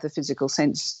don't have the physical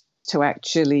sense to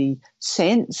actually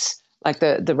sense, like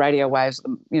the radio waves,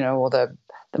 or the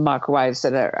microwaves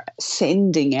that are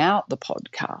sending out the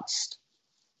podcast.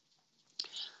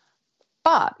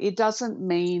 But it doesn't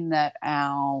mean that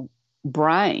our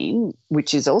brain,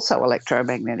 which is also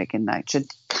electromagnetic in nature,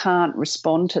 can't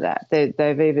respond to that.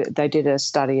 They did a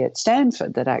study at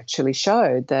Stanford that actually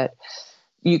showed that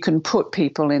you can put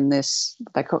people in this,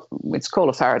 it's called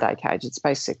a Faraday cage. It's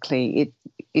basically,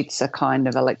 it's a kind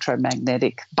of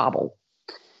electromagnetic bubble.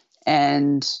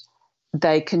 And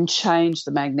they can change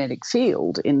the magnetic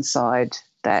field inside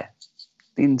that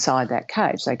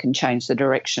cage. They can change the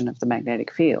direction of the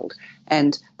magnetic field.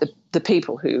 And the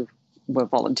people who were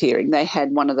volunteering, they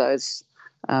had one of those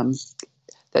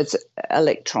those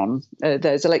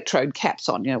electrode caps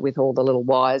on, with all the little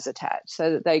wires attached,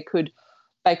 so that they could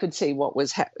see what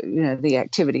was the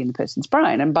activity in the person's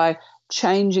brain. And by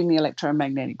changing the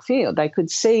electromagnetic field, they could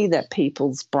see that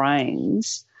people's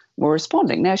brains were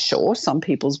responding. Now, sure, some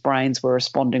people's brains were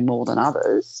responding more than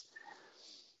others,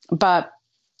 but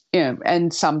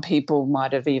and some people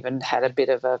might have even had a bit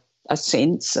of a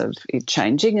sense of it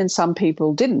changing, and some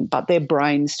people didn't, but their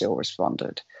brain still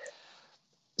responded.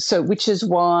 So, which is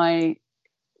why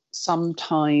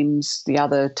sometimes the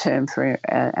other term for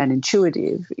an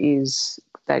intuitive is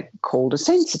called a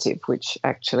sensitive, which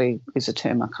actually is a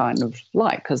term I kind of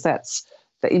like, because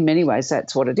in many ways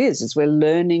that's what it is we're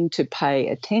learning to pay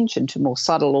attention to more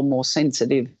subtle or more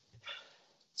sensitive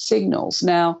signals.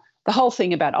 Now, the whole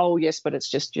thing about, oh, yes, but it's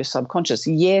just your subconscious.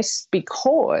 Yes,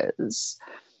 because,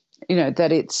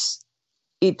 that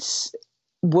it's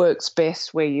works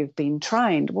best where you've been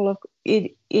trained. Well,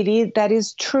 it is, that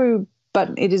is true, but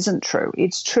it isn't true.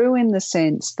 It's true in the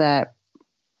sense that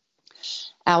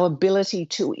our ability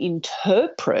to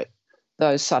interpret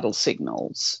those subtle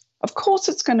signals, of course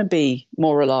it's going to be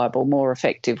more reliable, more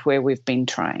effective where we've been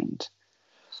trained.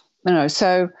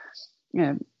 So,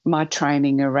 my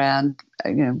training around,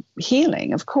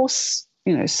 healing, of course,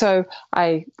 so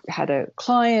I had a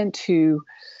client who,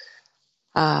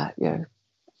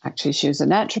 actually she was a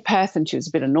naturopath, and she was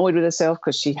a bit annoyed with herself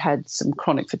because she had some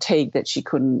chronic fatigue that she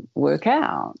couldn't work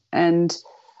out. And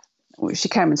she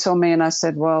came and saw me, and I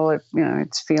said, well,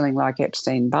 it's feeling like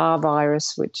Epstein-Barr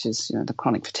virus, which is, the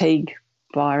chronic fatigue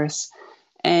virus.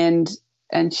 And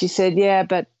she said, yeah,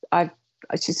 but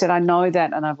she said, I know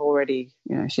that, and I've already,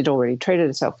 she'd already treated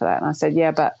herself for that. And I said,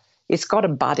 yeah, but it's got a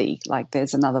buddy, like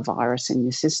there's another virus in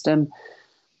your system.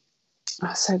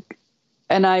 I said,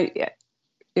 and I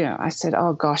said,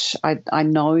 oh gosh, I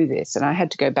know this. And I had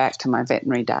to go back to my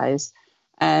veterinary days,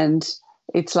 and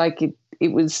it's like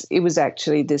it was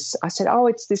actually this. I said, oh,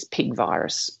 it's this pig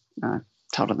virus. I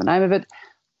told her the name of it.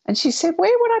 And she said,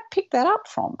 where would I pick that up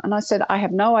from? And I said, I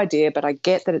have no idea, but I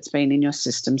get that it's been in your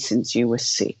system since you were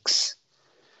 6.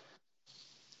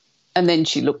 And then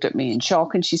she looked at me in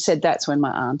shock and she said, that's when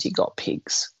my auntie got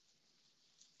pigs.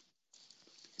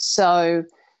 So,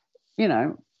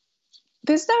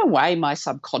 there's no way my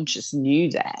subconscious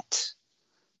knew that,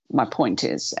 my point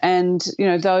is. And,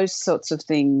 those sorts of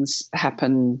things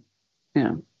happen,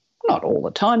 not all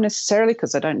the time necessarily,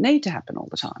 because they don't need to happen all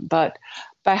the time, but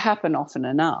they happen often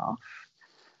enough.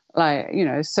 Like,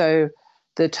 so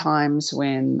the times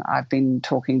when I've been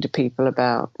talking to people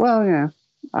about, well,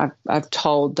 I've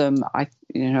told them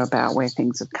about where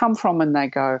things have come from, and they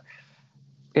go,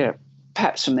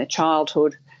 perhaps from their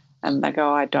childhood, and they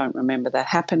go, I don't remember that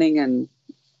happening, and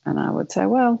I would say,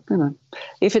 well,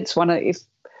 if it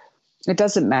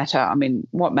doesn't matter. I mean,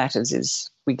 what matters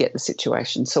is we get the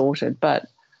situation sorted. But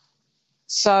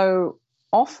so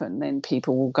often then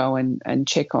people will go and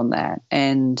check on that,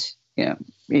 and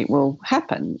it will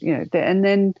happen, and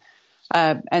then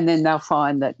they'll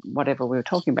find that whatever we were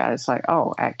talking about is like,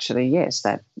 oh, actually, yes,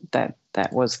 that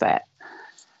was that.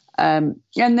 And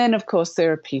then, of course,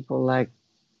 there are people like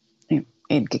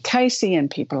Edgar Cayce and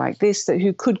people like this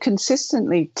who could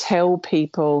consistently tell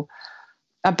people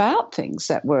about things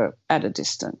that were at a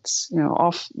distance.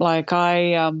 One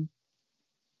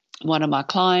of my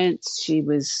clients, she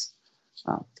was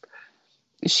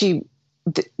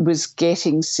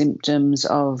getting symptoms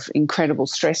of incredible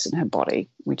stress in her body,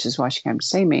 which is why she came to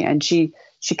see me. And she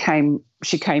came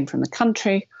from the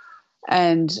country,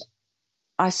 and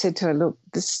I said to her, look,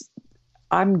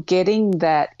 I'm getting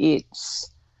that it's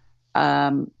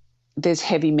there's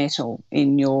heavy metal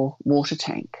in your water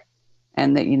tank,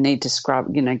 and that you need to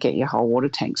scrub, get your whole water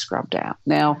tank scrubbed out.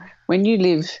 Now, when you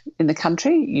live in the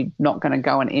country, you're not going to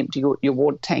go and empty your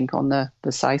water tank on the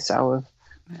say-so of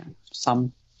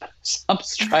some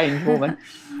strange woman.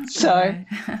 So,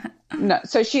 no.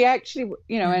 So she actually,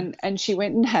 and she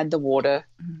went and had the water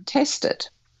tested.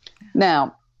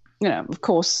 Now, of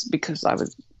course, because I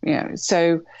was,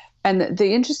 so, and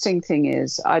the interesting thing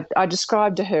is I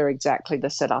described to her exactly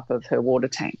the setup of her water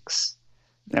tanks,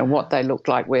 what they looked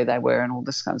like, where they were, and all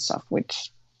this kind of stuff,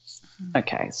 which,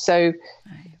 okay. So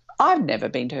I've never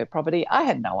been to her property. I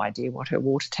had no idea what her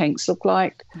water tanks look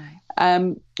like.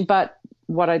 But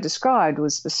what I described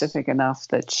was specific enough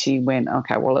that she went,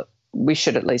 okay, well, we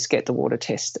should at least get the water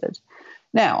tested.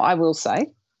 Now, I will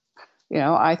say,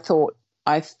 I thought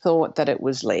that it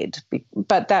was lead,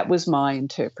 but that was my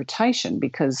interpretation,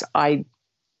 because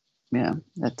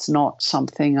that's not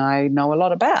something I know a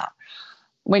lot about.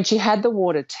 When she had the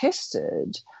water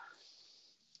tested,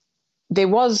 there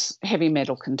was heavy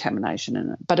metal contamination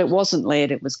in it, but it wasn't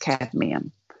lead, it was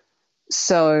cadmium.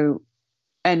 So,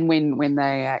 and when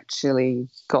they actually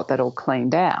got that all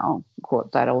cleaned out,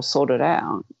 got that all sorted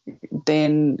out,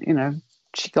 then,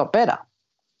 she got better.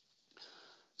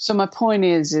 So my point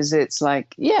is it's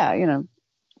like, that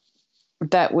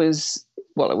was,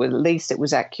 well, at least it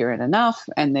was accurate enough,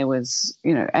 and there was,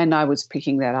 and I was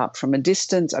picking that up from a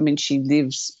distance. I mean, she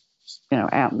lives,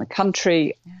 out in the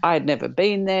country. I had never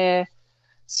been there.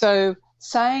 So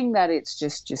saying that it's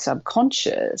just your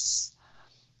subconscious,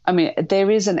 I mean, there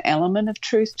is an element of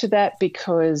truth to that,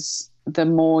 because the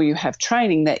more you have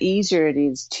training, the easier it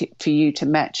is for you to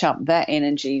match up that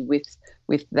energy with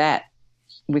that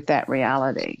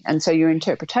reality. And so your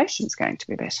interpretation is going to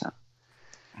be better.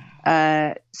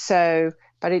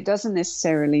 But it doesn't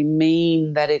necessarily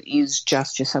mean that it is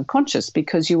just your subconscious,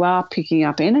 because you are picking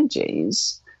up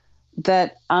energies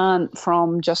that aren't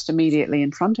from just immediately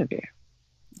in front of you.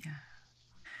 Yeah.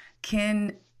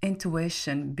 Can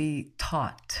intuition be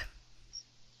taught?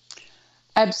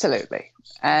 Absolutely.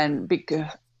 And because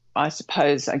I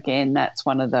suppose, again, that's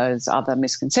one of those other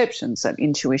misconceptions, that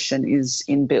intuition is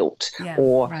inbuilt,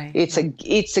 or it's a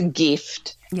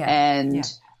gift,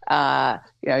 and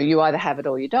you either have it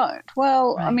or you don't.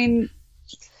 Well, I mean,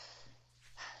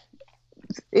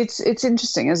 it's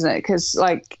interesting, isn't it? Because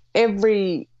like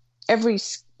every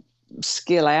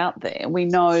skill out there, we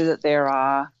know that there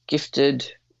are gifted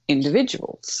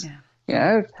individuals.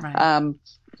 Not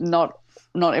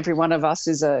every one of us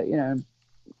is a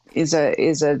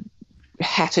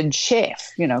hatted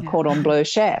chef, cordon bleu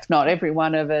chef. Not every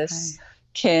one of us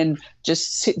can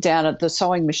just sit down at the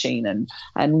sewing machine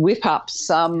and whip up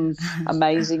some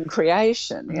amazing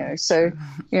creation. So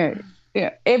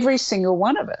every single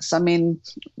one of us. I mean,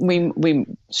 we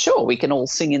sure we can all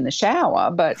sing in the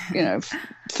shower, but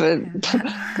for there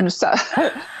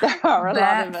are a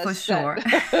lot of us for sure.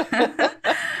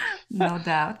 No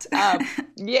doubt.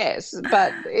 Yes,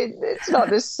 but it's not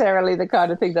necessarily the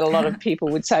kind of thing that a lot of people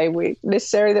would say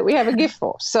that we have a gift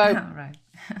for. So,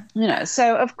 right.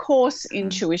 So of course,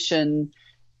 intuition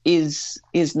is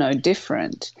no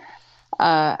different,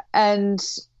 and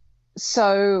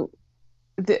so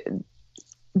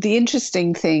the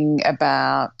interesting thing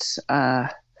about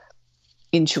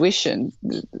intuition,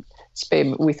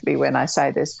 bear with me when I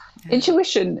say this,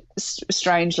 intuition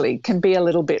strangely can be a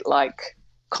little bit like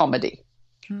comedy.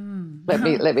 Let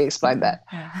me explain that.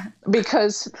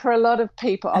 Because for a lot of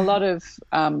people, a lot of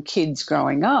kids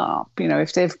growing up,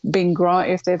 if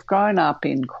they've grown up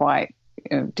in quite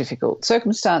difficult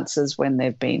circumstances, when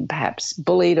they've been perhaps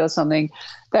bullied or something,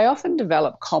 they often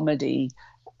develop comedy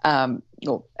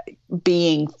or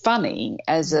being funny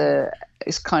as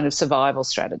kind of survival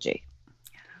strategy.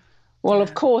 Well,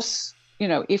 of course,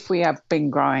 if we have been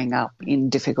growing up in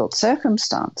difficult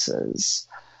circumstances,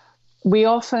 we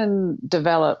often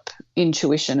develop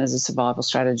intuition as a survival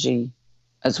strategy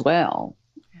as well.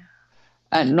 Yeah.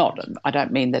 And I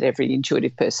don't mean that every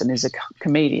intuitive person is a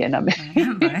comedian. I mean,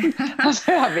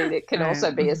 it can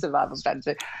also be a survival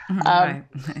strategy.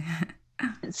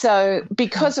 So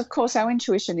because, of course, our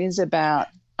intuition is about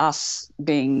us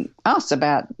being us,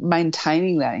 about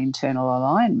maintaining that internal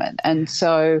alignment. And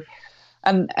so,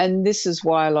 and this is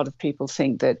why a lot of people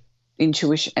think that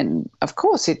intuition, and of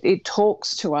course it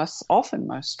talks to us often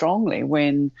most strongly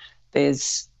when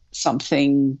there's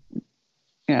something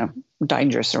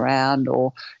dangerous around,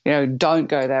 or don't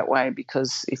go that way,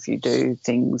 because if you do,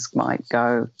 things might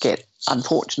get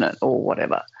unfortunate or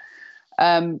whatever.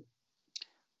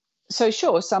 So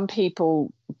sure, some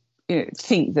people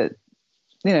think that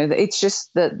it's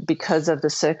just that because of the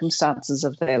circumstances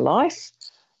of their life,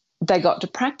 they got to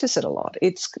practice it a lot.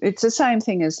 It's the same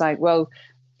thing as like, well,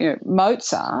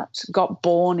 Mozart got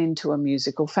born into a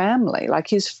musical family. Like,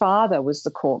 his father was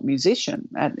the court musician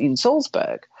in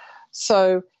Salzburg.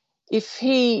 So if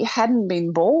he hadn't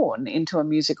been born into a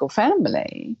musical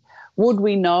family, would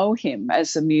we know him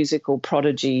as the musical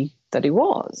prodigy that he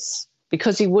was?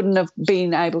 Because he wouldn't have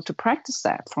been able to practice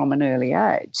that from an early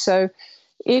age. So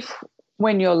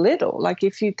when you're little, like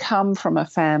if you come from a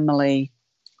family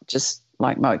just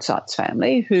like Mozart's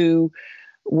family, who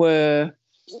were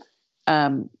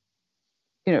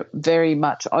very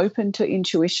much open to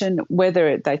intuition,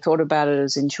 whether they thought about it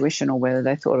as intuition or whether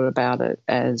they thought about it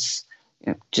as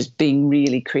just being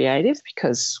really creative,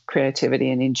 because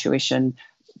creativity and intuition,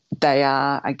 they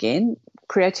are, again,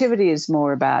 creativity is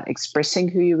more about expressing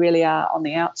who you really are on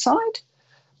the outside,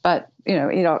 but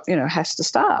it has to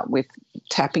start with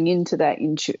tapping into that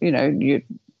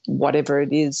whatever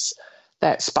it is,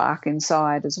 that spark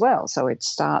inside as well. So it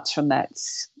starts from that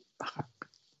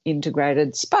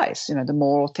integrated space. The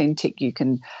more authentic you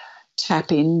can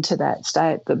tap into that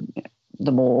state,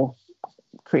 the more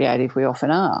creative we often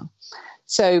are.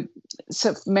 So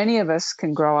many of us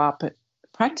can grow up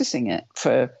practicing it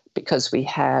because we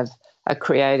have a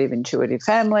creative, intuitive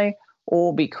family,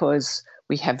 or because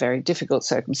we have very difficult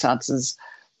circumstances.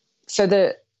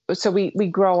 So we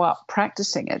grow up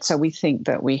practicing it. So we think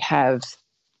that we have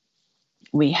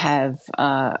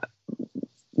a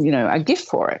gift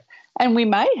for it. And we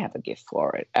may have a gift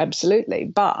for it, absolutely.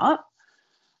 But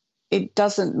it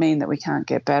doesn't mean that we can't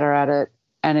get better at it,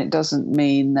 and it doesn't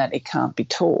mean that it can't be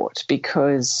taught,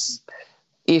 because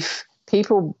if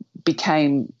people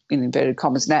became, in inverted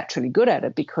commas, naturally good at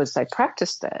it because they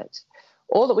practiced it,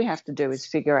 all that we have to do is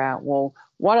figure out, well,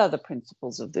 what are the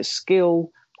principles of this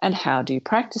skill and how do you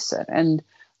practice it? And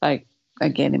like,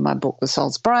 again, in my book, The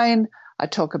Soul's Brain, I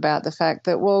talk about the fact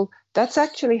that, well, that's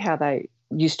actually how they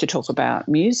used to talk about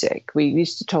music. We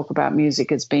used to talk about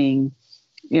music as being,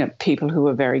 people who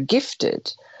were very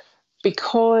gifted,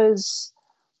 because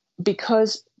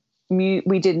we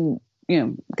didn't,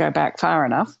 go back far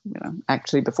enough,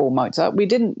 actually before Mozart, we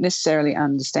didn't necessarily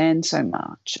understand so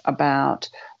much about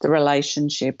the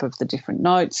relationship of the different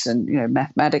notes and,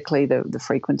 mathematically the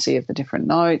frequency of the different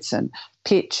notes and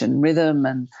pitch and rhythm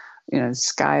and,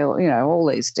 scale, all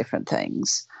these different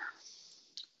things.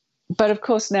 But, of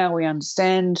course, now we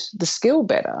understand the skill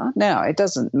better. Now, it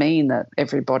doesn't mean that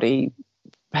everybody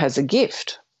has a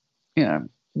gift. One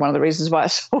of the reasons why I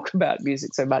talk about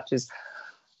music so much is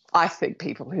I think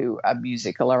people who are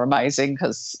musical are amazing,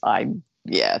 because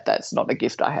that's not a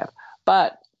gift I have.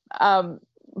 But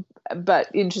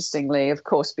interestingly, of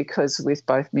course, because with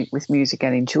music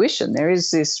and intuition, there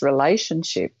is this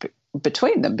relationship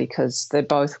between them, because they're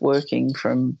both working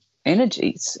from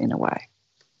energies in a way.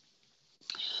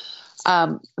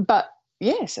 But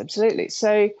yes, absolutely.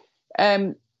 So,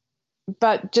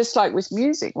 but just like with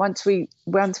music, once we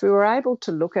were able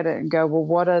to look at it and go, well,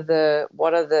 what are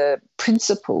the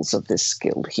principles of this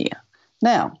skill here?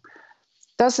 Now,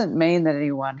 doesn't mean that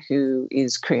anyone who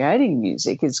is creating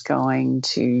music is going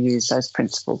to use those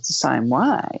principles the same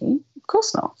way. Of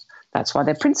course not. That's why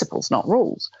they're principles, not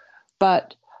rules.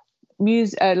 But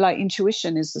like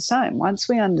intuition is the same. Once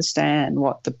we understand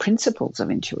what the principles of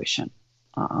intuition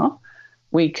are,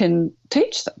 we can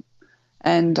teach them.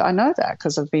 And I know that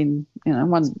because I've been,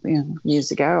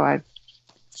 years ago, I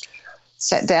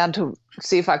sat down to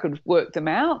see if I could work them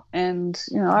out, and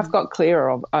I've got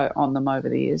clearer on them over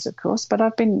the years, of course. But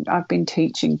I've been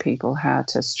teaching people how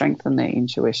to strengthen their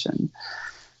intuition.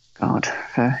 God,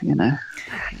 for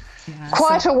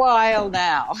quite a while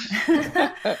now.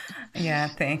 Yeah,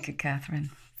 thank you, Catherine,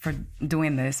 for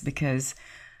doing this, because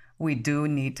we do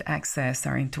need to access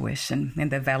our intuition and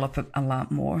develop it a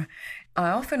lot more. I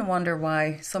often wonder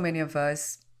why so many of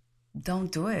us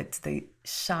don't do it. They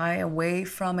shy away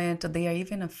from it, or they are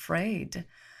even afraid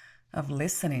of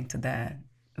listening to that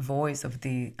voice of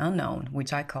the unknown,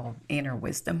 which I call inner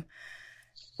wisdom.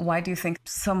 Why do you think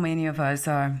so many of us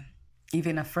are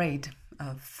even afraid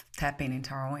of tapping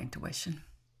into our own intuition?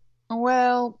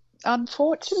 Well,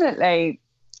 unfortunately,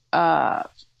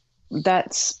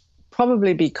 that's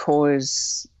probably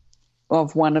because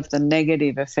of one of the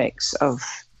negative effects of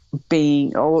the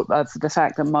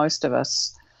fact that most of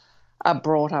us are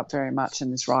brought up very much in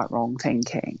this right-wrong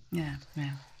thinking. Yeah,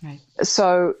 right.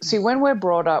 So, see, when we're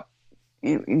brought up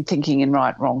in thinking in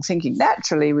right-wrong thinking,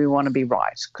 naturally we want to be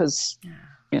right because,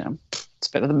 it's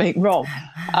better than being wrong.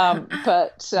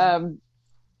 But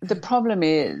the problem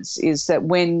is that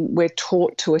when we're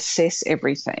taught to assess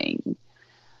everything,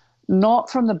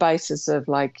 not from the basis of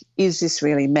like, is this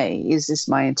really me? Is this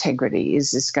my integrity?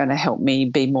 Is this going to help me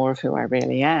be more of who I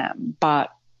really am? But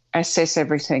assess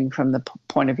everything from the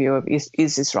point of view of, is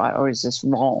this right or is this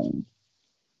wrong?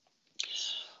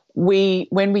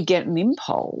 When we get an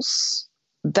impulse,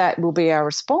 that will be our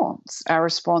response. Our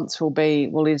response will be,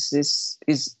 well, this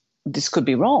could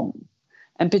be wrong.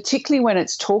 And particularly when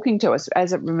it's talking to us,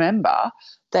 remember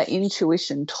that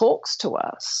intuition talks to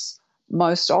us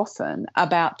most often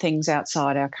about things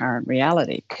outside our current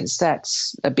reality, because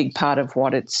that's a big part of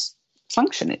what its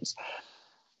function is.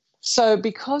 So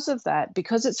because of that,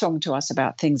 because it's talking to us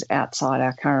about things outside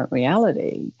our current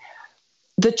reality,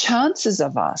 the chances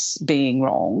of us being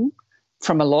wrong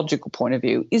from a logical point of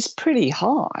view is pretty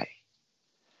high.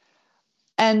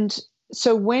 And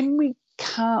so when we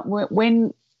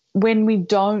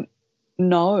don't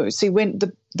know, see, when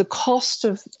the cost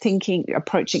of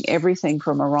approaching everything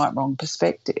from a right-wrong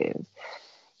perspective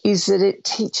is that it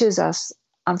teaches us,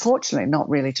 unfortunately, not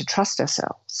really to trust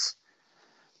ourselves.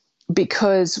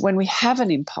 Because when we have an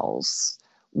impulse,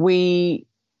 we,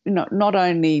 not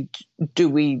only do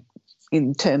we,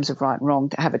 in terms of right and wrong,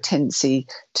 to have a tendency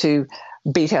to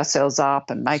beat ourselves up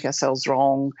and make ourselves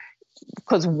wrong,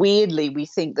 because weirdly we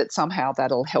think that somehow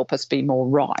that'll help us be more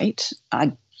right.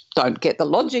 I don't get the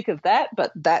logic of that,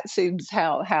 but that seems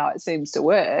how it seems to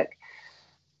work.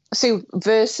 So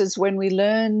versus when we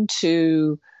learn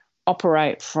to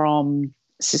operate from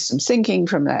systems thinking,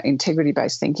 from that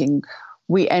integrity-based thinking,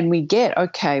 we get,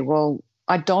 okay, well,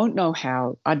 I don't know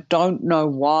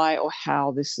why or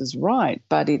how this is right,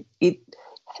 but it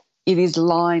is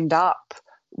lined up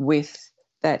with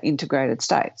that integrated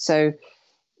state. So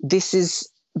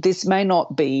this may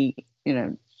not be,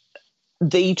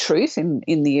 the truth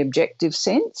in the objective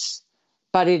sense,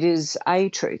 but it is a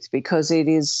truth because it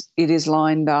is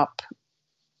lined up,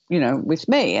 with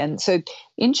me. And so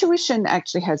intuition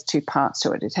actually has two parts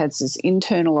to it. It has this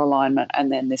internal alignment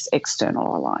and then this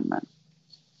external alignment.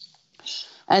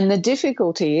 And the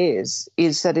difficulty is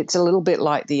that it's a little bit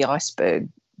like the iceberg,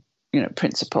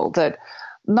 principle, that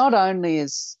not only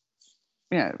is,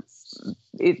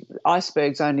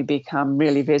 icebergs only become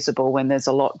really visible when there's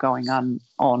a lot going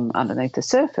on underneath the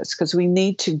surface, because we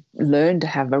need to learn to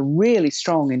have a really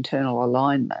strong internal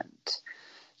alignment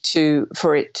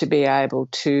for it to be able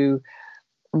to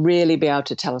really be able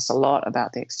to tell us a lot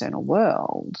about the external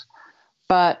world.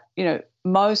 But,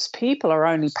 most people are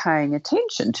only paying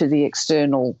attention to the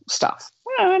external stuff.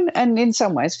 And in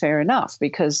some ways, fair enough,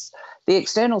 because the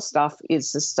external stuff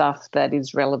is the stuff that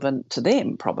is relevant to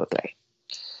them probably.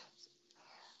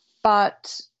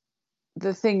 But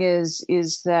the thing is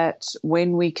that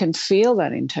when we can feel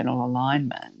that internal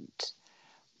alignment,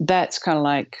 that's kind of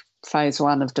like phase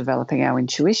one of developing our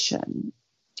intuition.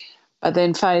 But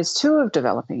then phase two of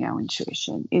developing our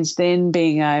intuition is then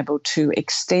being able to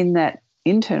extend that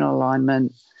internal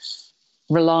alignment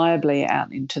reliably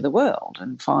out into the world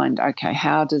and find, okay,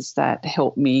 how does that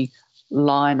help me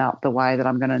line up the way that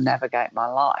I'm going to navigate my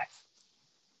life?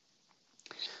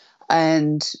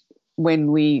 And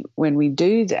when we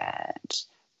do that,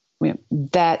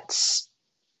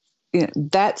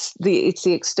 it's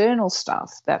the external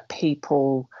stuff that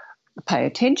people pay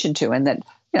attention to, and that,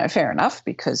 fair enough,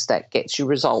 because that gets you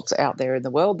results out there in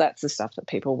the world. That's the stuff that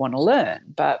people want to learn.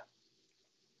 But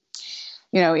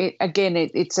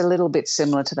it's a little bit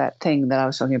similar to that thing that I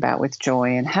was talking about with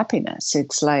joy and happiness.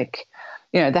 It's like,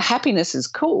 the happiness is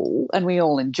cool and we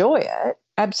all enjoy it.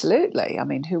 Absolutely. I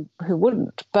mean, who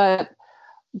wouldn't? But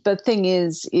the thing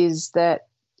is that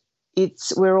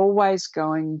we're always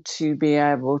going to be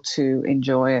able to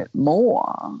enjoy it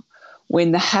more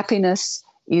when the happiness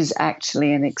is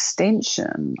actually an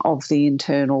extension of the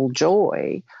internal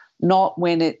joy, not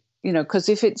when it, because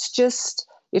if it's just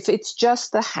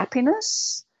the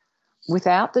happiness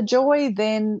without the joy,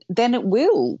 then it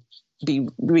will be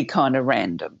kind of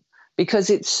random, because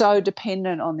it's so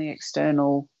dependent on the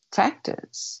external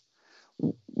factors.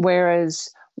 Whereas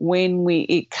when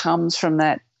it comes from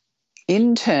that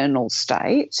internal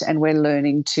state and we're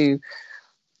learning to,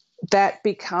 that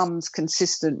becomes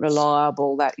consistent,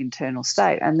 reliable, that internal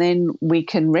state. And then we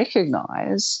can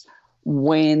recognize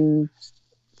when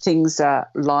things are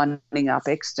lining up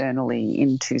externally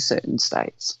into certain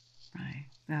states. Right.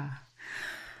 Yeah.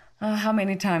 Oh, how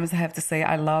many times I have to say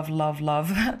I love, love, love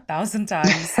 1,000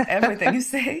 times everything you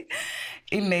say.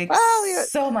 It makes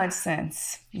so much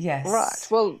sense. Yes. Right.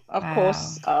 Well, of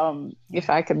course, if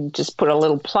I can just put a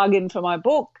little plug in for my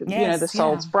book, The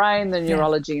Soul's Brain, the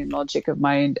Neurology and Logic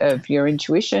of Your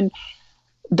Intuition.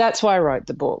 That's why I wrote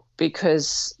the book,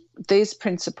 because these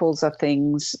principles are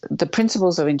things, the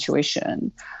principles of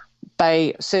intuition,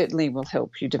 they certainly will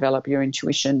help you develop your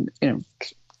intuition,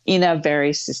 in a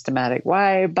very systematic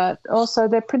way, but also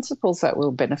they're principles that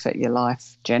will benefit your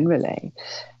life generally.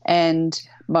 And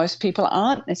most people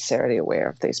aren't necessarily aware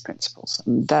of these principles.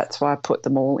 And that's why I put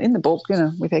them all in the book,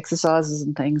 with exercises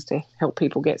and things to help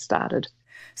people get started.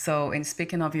 So, in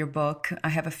speaking of your book, I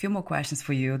have a few more questions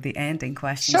for you, the ending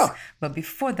questions. Sure. But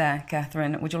before that,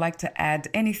 Catherine, would you like to add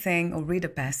anything or read a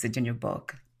passage in your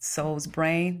book, Soul's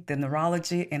Brain, the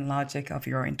Neurology and Logic of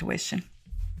Your Intuition?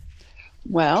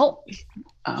 Well,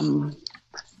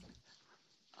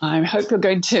 I hope you're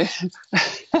going to.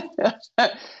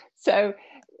 So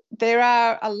there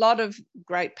are a lot of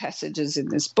great passages in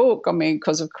this book. I mean,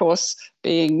 because, of course,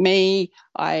 being me,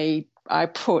 I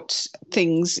put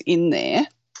things in there,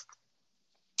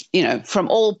 from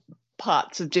all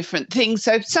parts of different things.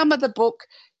 So some of the book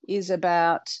is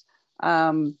about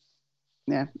the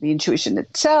intuition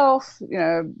itself,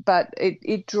 but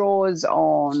it draws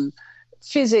on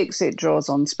physics, it draws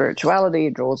on spirituality,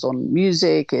 it draws on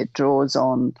music, it draws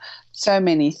on so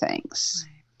many things.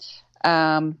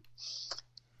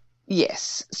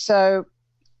 Yes. So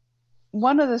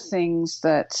one of the things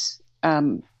that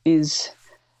is,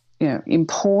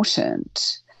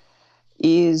 important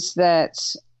is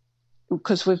that,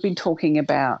 because we've been talking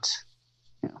about,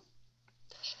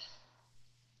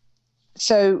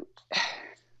 so,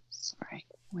 sorry,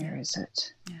 where is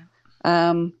it? Yeah.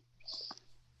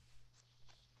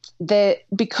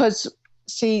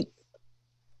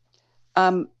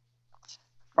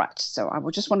 Right, so I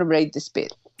will just want to read this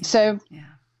bit. So,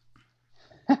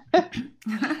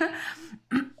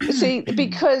 see,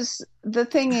 because the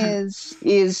thing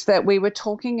is that we were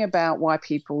talking about why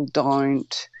people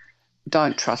don't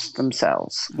trust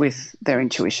themselves with their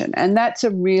intuition, and that's a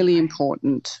really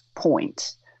important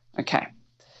point. Okay,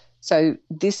 so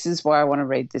this is why I want to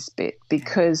read this bit,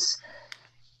 because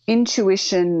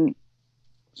intuition,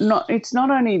 it's not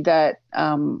only that,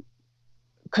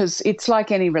 because it's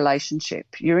like any relationship.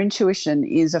 Your intuition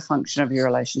is a function of your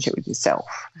relationship with yourself.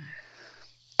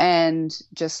 And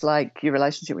just like your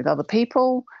relationship with other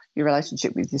people, your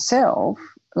relationship with yourself,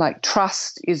 like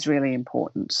trust is really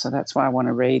important. So that's why I want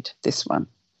to read this one.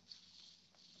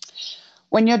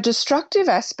 When your destructive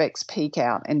aspects peak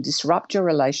out and disrupt your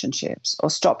relationships or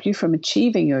stop you from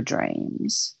achieving your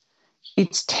dreams,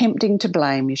 it's tempting to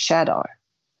blame your shadow.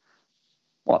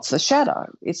 What's the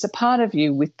shadow? It's a part of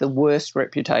you with the worst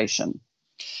reputation.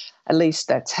 At least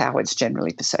that's how it's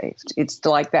generally perceived. It's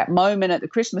like that moment at the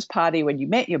Christmas party when you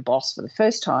met your boss for the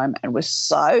first time and were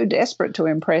so desperate to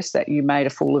impress that you made a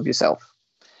fool of yourself.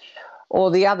 Or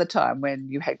the other time when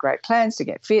you had great plans to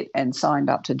get fit and signed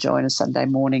up to join a Sunday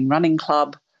morning running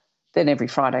club. Then every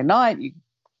Friday night you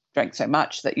drank so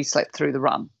much that you slept through the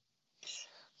run.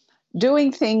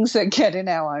 Doing things that get in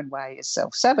our own way is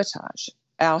self-sabotage.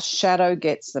 our shadow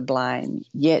gets the blame,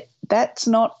 yet that's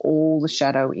not all the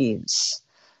shadow is.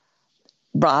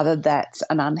 Rather, that's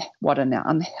what an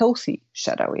unhealthy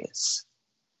shadow is.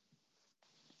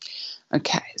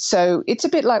 Okay, so it's a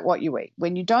bit like what you eat.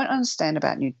 When you don't understand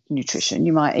about nutrition,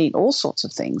 you might eat all sorts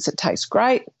of things that taste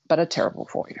great but are terrible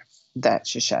for you.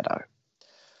 That's your shadow.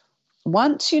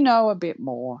 Once you know a bit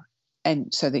more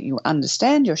and so that you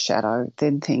understand your shadow,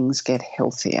 then things get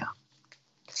healthier.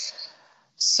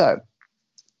 So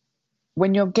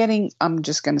when you're getting, I'm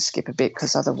just going to skip a bit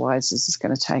because otherwise this is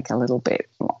going to take a little bit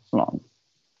long.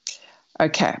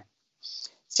 Okay,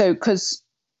 so because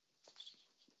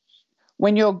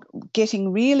when you're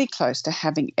getting really close to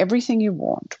having everything you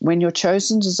want, when your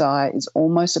chosen desire is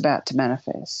almost about to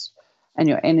manifest and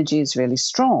your energy is really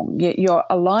strong, yet your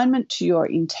alignment to your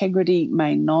integrity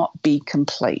may not be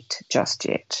complete just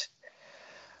yet.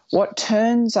 What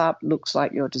turns up looks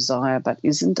like your desire but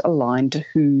isn't aligned to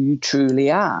who you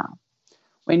truly are.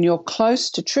 When you're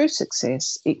close to true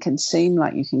success, it can seem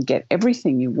like you can get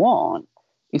everything you want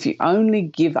if you only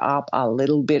give up a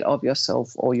little bit of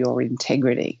yourself or your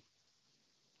integrity.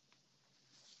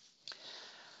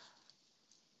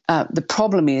 The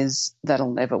problem is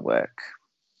that'll never work.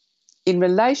 In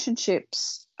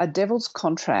relationships, a devil's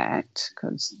contract,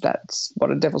 because that's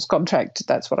what I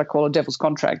call a devil's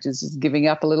contract, is giving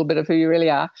up a little bit of who you really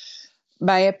are,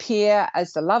 may appear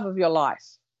as the love of your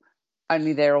life,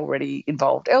 only they're already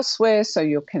involved elsewhere, so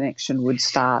your connection would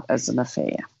start as an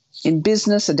affair. In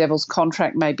business, a devil's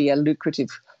contract may be a lucrative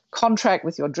contract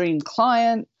with your dream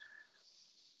client,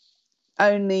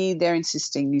 only they're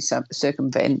insisting you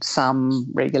circumvent some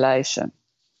regulation.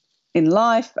 In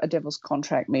life, a devil's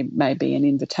contract may be an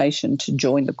invitation to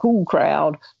join the cool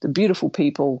crowd, the beautiful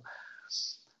people,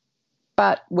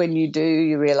 but when you do,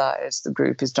 you realise the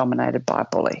group is dominated by a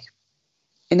bully.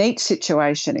 In each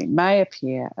situation, it may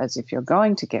appear as if you're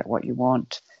going to get what you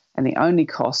want and the only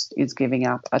cost is giving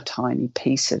up a tiny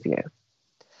piece of you.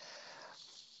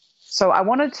 So I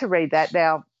wanted to read that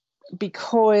now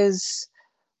because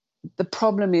the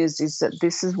problem is that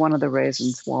this is one of the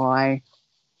reasons why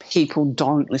people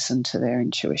don't listen to their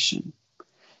intuition,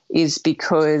 is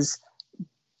because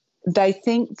they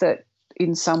think that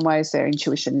in some ways their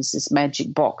intuition is this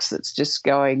magic box that's just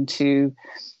going to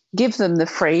give them the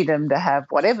freedom to have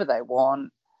whatever they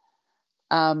want,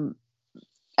 and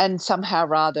somehow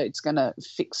rather it's going to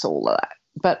fix all of that.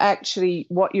 But actually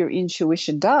what your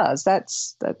intuition does,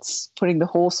 that's putting the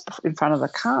horse in front of the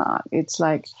cart. It's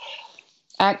like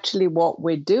actually what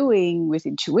we're doing with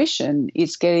intuition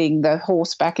is getting the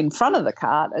horse back in front of the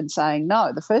cart and saying,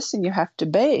 no, the first thing you have to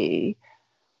be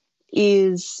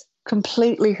is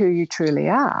completely who you truly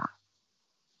are.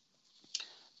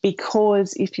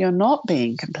 Because if you're not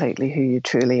being completely who you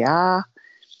truly are,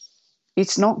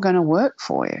 it's not going to work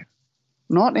for you,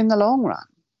 not in the long run.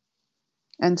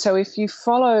 And so if you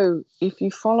follow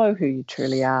who you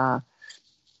truly are,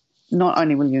 not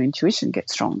only will your intuition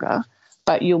get stronger,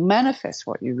 but you'll manifest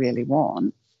what you really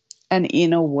want, and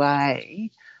in a way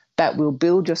that will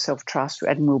build your self-trust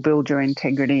and will build your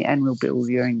integrity and will build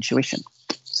your intuition.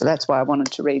 So that's why I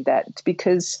wanted to read that. It's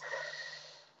because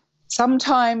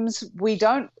sometimes we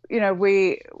don't,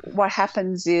 what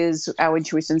happens is our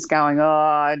intuition's going,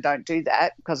 oh, don't do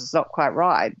that because it's not quite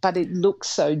right, but it looks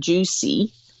so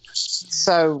juicy,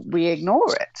 so we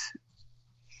ignore it.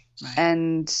 Right.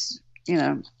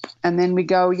 And then we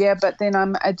go, yeah, but then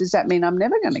does that mean I'm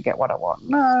never going to get what I want?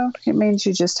 No, it means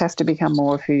you just have to become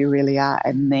more of who you really are,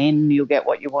 and then you'll get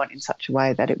what you want in such a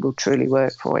way that it will truly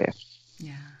work for you.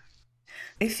 Yeah.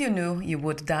 If you knew you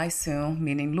would die soon,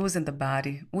 meaning losing the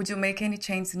body, would you make any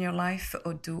change in your life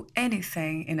or do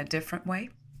anything in a different way?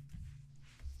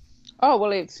 Oh,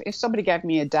 well, if somebody gave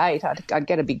me a date, I'd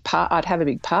get a big I'd have a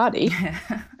big party.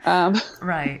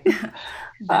 Right.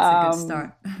 That's a good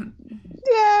start.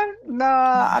 Yeah, no,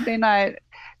 I mean, I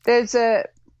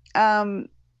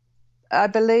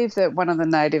believe that one of the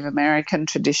Native American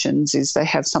traditions is they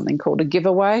have something called a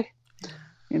giveaway,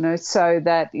 so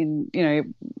that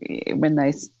when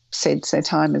they said their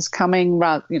time is coming,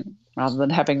 rather than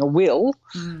having a will,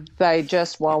 they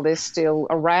just, while they're still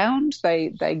around,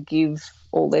 they give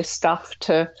all their stuff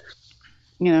to,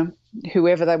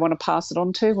 whoever they want to pass it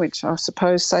on to, which I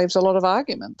suppose saves a lot of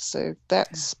arguments. So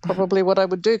that's probably what I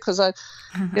would do, because I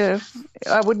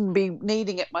wouldn't be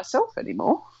needing it myself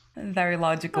anymore. Very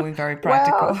logical and very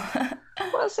practical.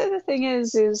 Well, so the thing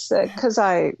is that because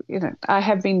I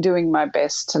have been doing my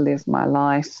best to live my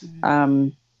life,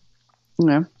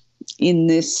 in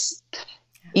this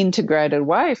integrated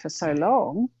way for so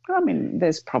long. I mean,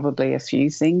 there's probably a few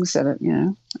things that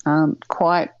aren't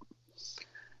quite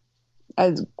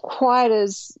as quite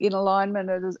as in alignment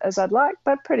as I'd like,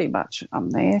 but pretty much I'm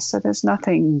there. So there's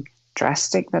nothing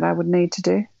drastic that I would need to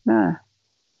do. No.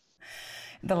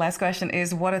 The last question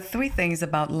is, what are 3 things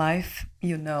about life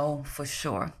you know for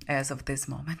sure as of this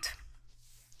moment?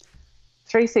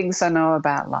 3 things I know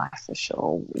about life for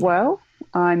sure. Well,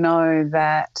 I know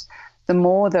that the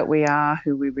more that we are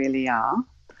who we really are,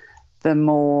 the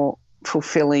more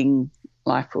fulfilling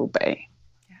life will be.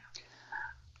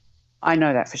 I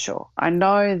know that for sure. I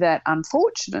know that,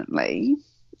 unfortunately,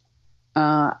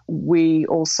 we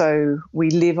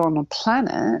live on a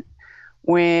planet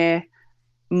where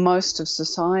most of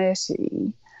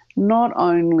society, not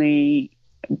only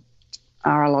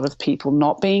are a lot of people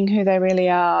not being who they really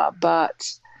are,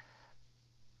 but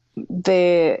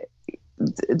the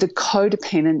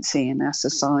codependency in our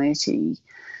society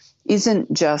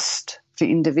isn't just for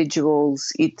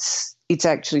individuals, it's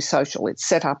actually social. It's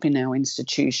set up in our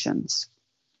institutions.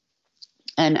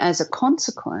 And as a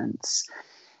consequence,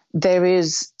 there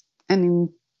is an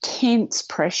intense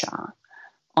pressure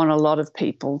on a lot of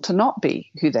people to not be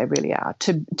who they really are,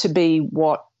 to be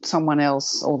what someone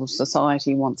else or the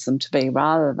society wants them to be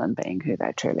rather than being who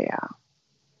they truly are.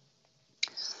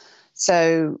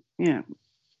 So,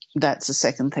 that's the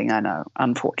second thing I know,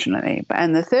 unfortunately.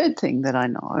 And the third thing that I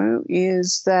know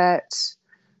is that,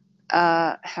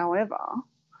 however,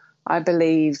 I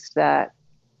believe that,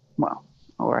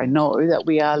 I know that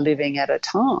we are living at a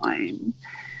time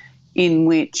in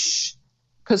which,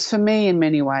 because for me, in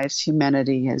many ways,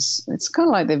 humanity it's kind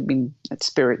of like they've been at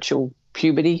spiritual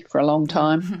puberty for a long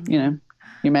time,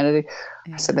 humanity.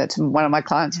 Yeah. I said that to one of my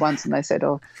clients once, and they said,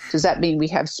 "Oh, does that mean we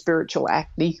have spiritual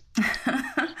acne?"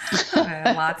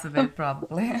 Lots of it,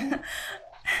 probably.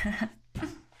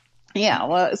 Yeah,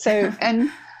 well, so,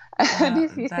 and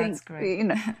if you think,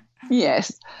 great.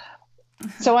 Yes.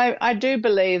 So I do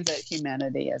believe that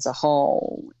humanity as a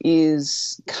whole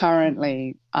is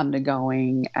currently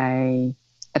undergoing a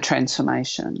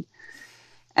transformation.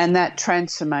 And that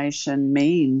transformation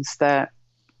means that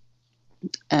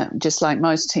just like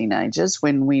most teenagers,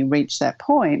 when we reach that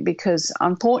point, because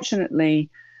unfortunately,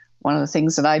 one of the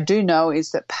things that I do know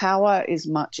is that power is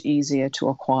much easier to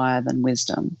acquire than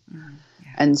wisdom.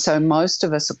 And so most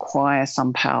of us acquire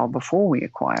some power before we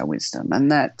acquire wisdom,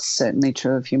 and that's certainly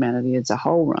true of humanity as a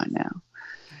whole right now.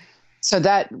 So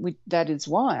that is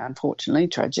why, unfortunately,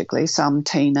 tragically, some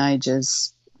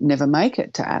teenagers never make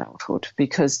it to adulthood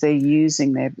because they're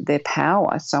using their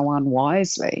power so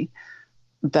unwisely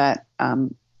that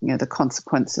the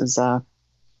consequences are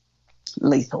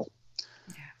lethal.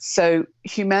 Yeah. So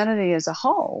humanity as a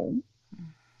whole,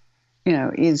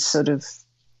 is sort of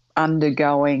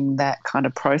undergoing that kind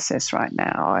of process right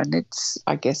now, and it's,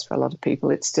 I guess, for a lot of people,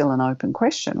 it's still an open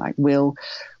question. Like, will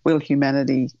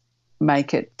humanity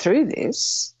make it through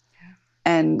this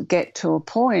and get to a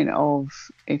point of,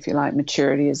 if you like,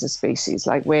 maturity as a species,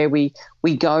 like where we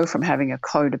go from having a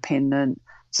codependent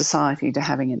society to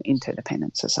having an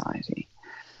interdependent society.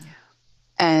 Yeah.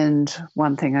 And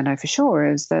one thing I know for sure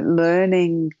is that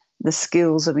learning the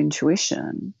skills of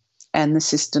intuition and the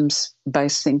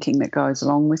systems-based thinking that goes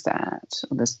along with that,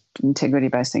 or the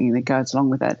integrity-based thinking that goes along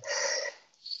with that,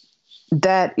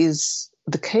 that is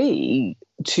the key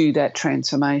to that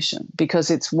transformation,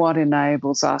 because it's what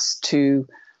enables us to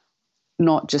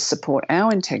not just support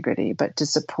our integrity, but to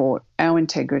support our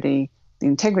integrity, the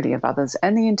integrity of others,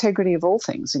 and the integrity of all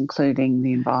things, including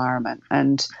the environment.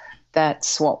 And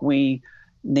that's what we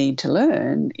need to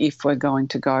learn if we're going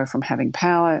to go from having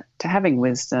power to having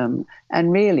wisdom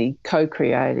and really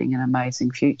co-creating an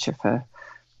amazing future for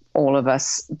all of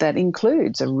us that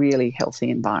includes a really healthy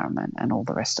environment and all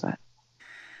the rest of it.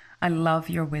 I love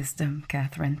your wisdom,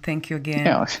 Catherine. Thank you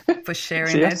again for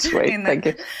sharing it. Sweet. Thank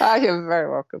you. You're very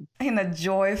welcome. In a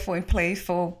joyful and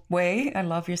playful way. I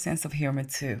love your sense of humor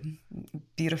too.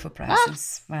 Beautiful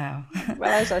presence. Wow. Well,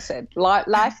 as I said,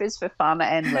 life is for fun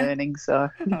and learning. So,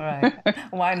 all right.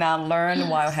 Why not learn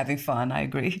while having fun? I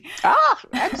agree.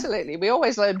 Absolutely. We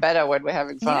always learn better when we're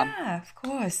having fun. Yeah, of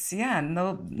course. Yeah.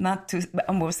 No, not too.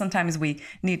 Well, sometimes we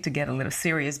need to get a little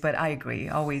serious, but I agree.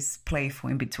 Always playful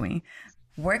in between.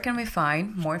 Where can we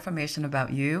find more information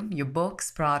about you, your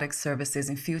books, products, services,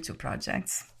 and future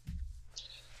projects?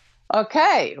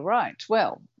 Okay, right.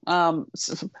 Well,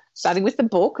 starting with the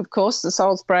book, of course, The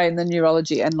Soul's Brain, The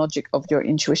Neurology and Logic of Your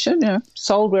Intuition.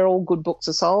 Sold where all good books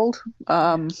are sold.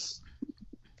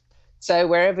 So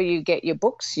wherever you get your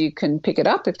books, you can pick it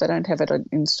up. If they don't have it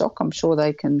in stock, I'm sure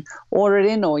they can order it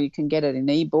in, or you can get it in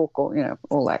ebook, or,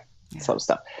 all that sort of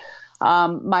stuff.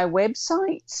 My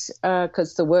website,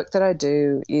 because the work that I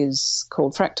do is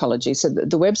called Fractology. So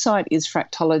the website is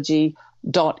Fractology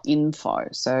 .info.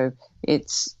 So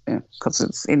it's because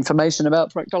it's information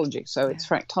about fractology. So it's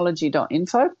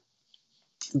fractology.info.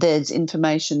 There's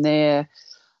information there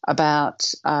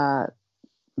about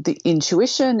the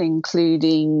intuition,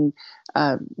 including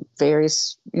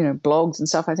various, blogs and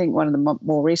stuff. I think one of the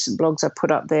more recent blogs I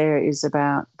put up there is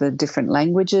about the different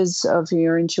languages of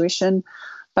your intuition.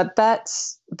 But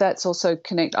that's also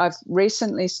connect. I've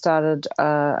recently started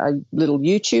a little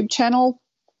YouTube channel.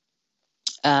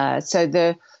 So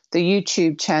the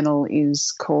YouTube channel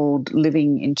is called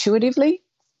Living Intuitively.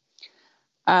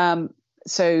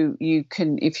 So you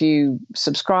can, if you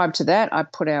subscribe to that, I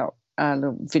put out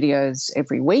little videos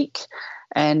every week.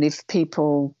 And if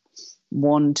people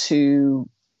want to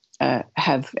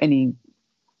have any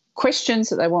questions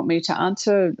that they want me to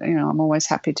answer, I'm always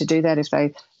happy to do that. If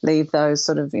they leave those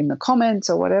sort of in the comments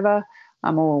or whatever,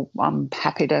 I'm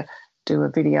happy to do a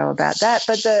video about that.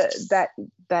 But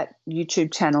that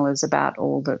YouTube channel is about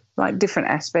all the different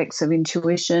aspects of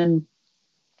intuition.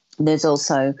 There's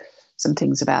also some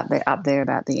things up there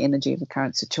about the energy of the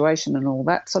current situation and all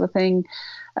that sort of thing.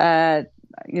 I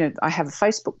have a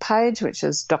Facebook page, which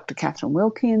is Dr. Catherine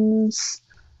Wilkins.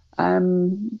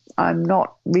 I'm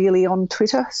not really on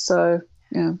Twitter, so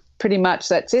pretty much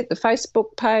that's it. The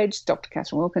Facebook page, Dr.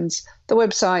 Catherine Wilkins, the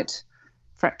website,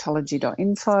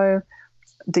 fractology.info,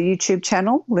 the YouTube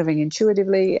channel, Living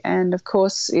Intuitively, and of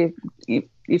course,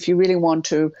 if you really want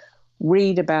to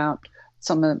read about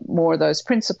some more of those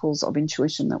principles of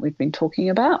intuition that we've been talking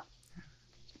about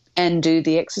and do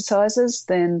the exercises,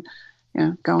 then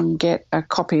go and get a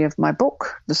copy of my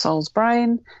book, The Soul's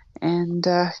Brain, and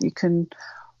you can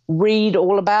read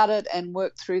all about it and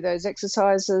work through those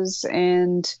exercises.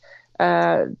 And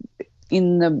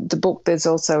in the book, there's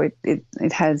also it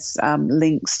has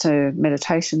links to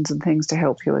meditations and things to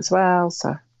help you as well.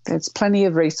 So there's plenty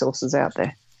of resources out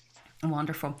there.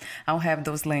 Wonderful. I'll have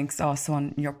those links also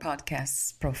on your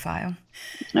podcast's profile.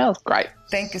 Oh, great.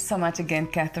 Thank you so much again,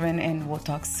 Catherine, and we'll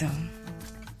talk soon.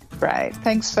 Great.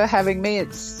 Thanks for having me.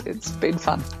 It's been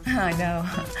fun. I know.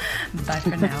 Bye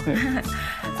for now.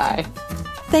 Bye.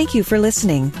 Thank you for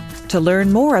listening. To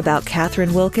learn more about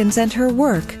Catherine Wilkins and her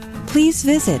work, please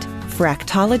visit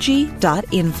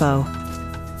fractology.info.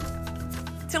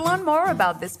 To learn more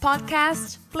about this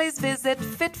podcast, please visit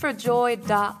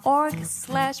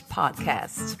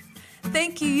fitforjoy.org/podcast.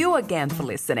 Thank you again for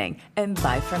listening, and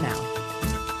bye for now.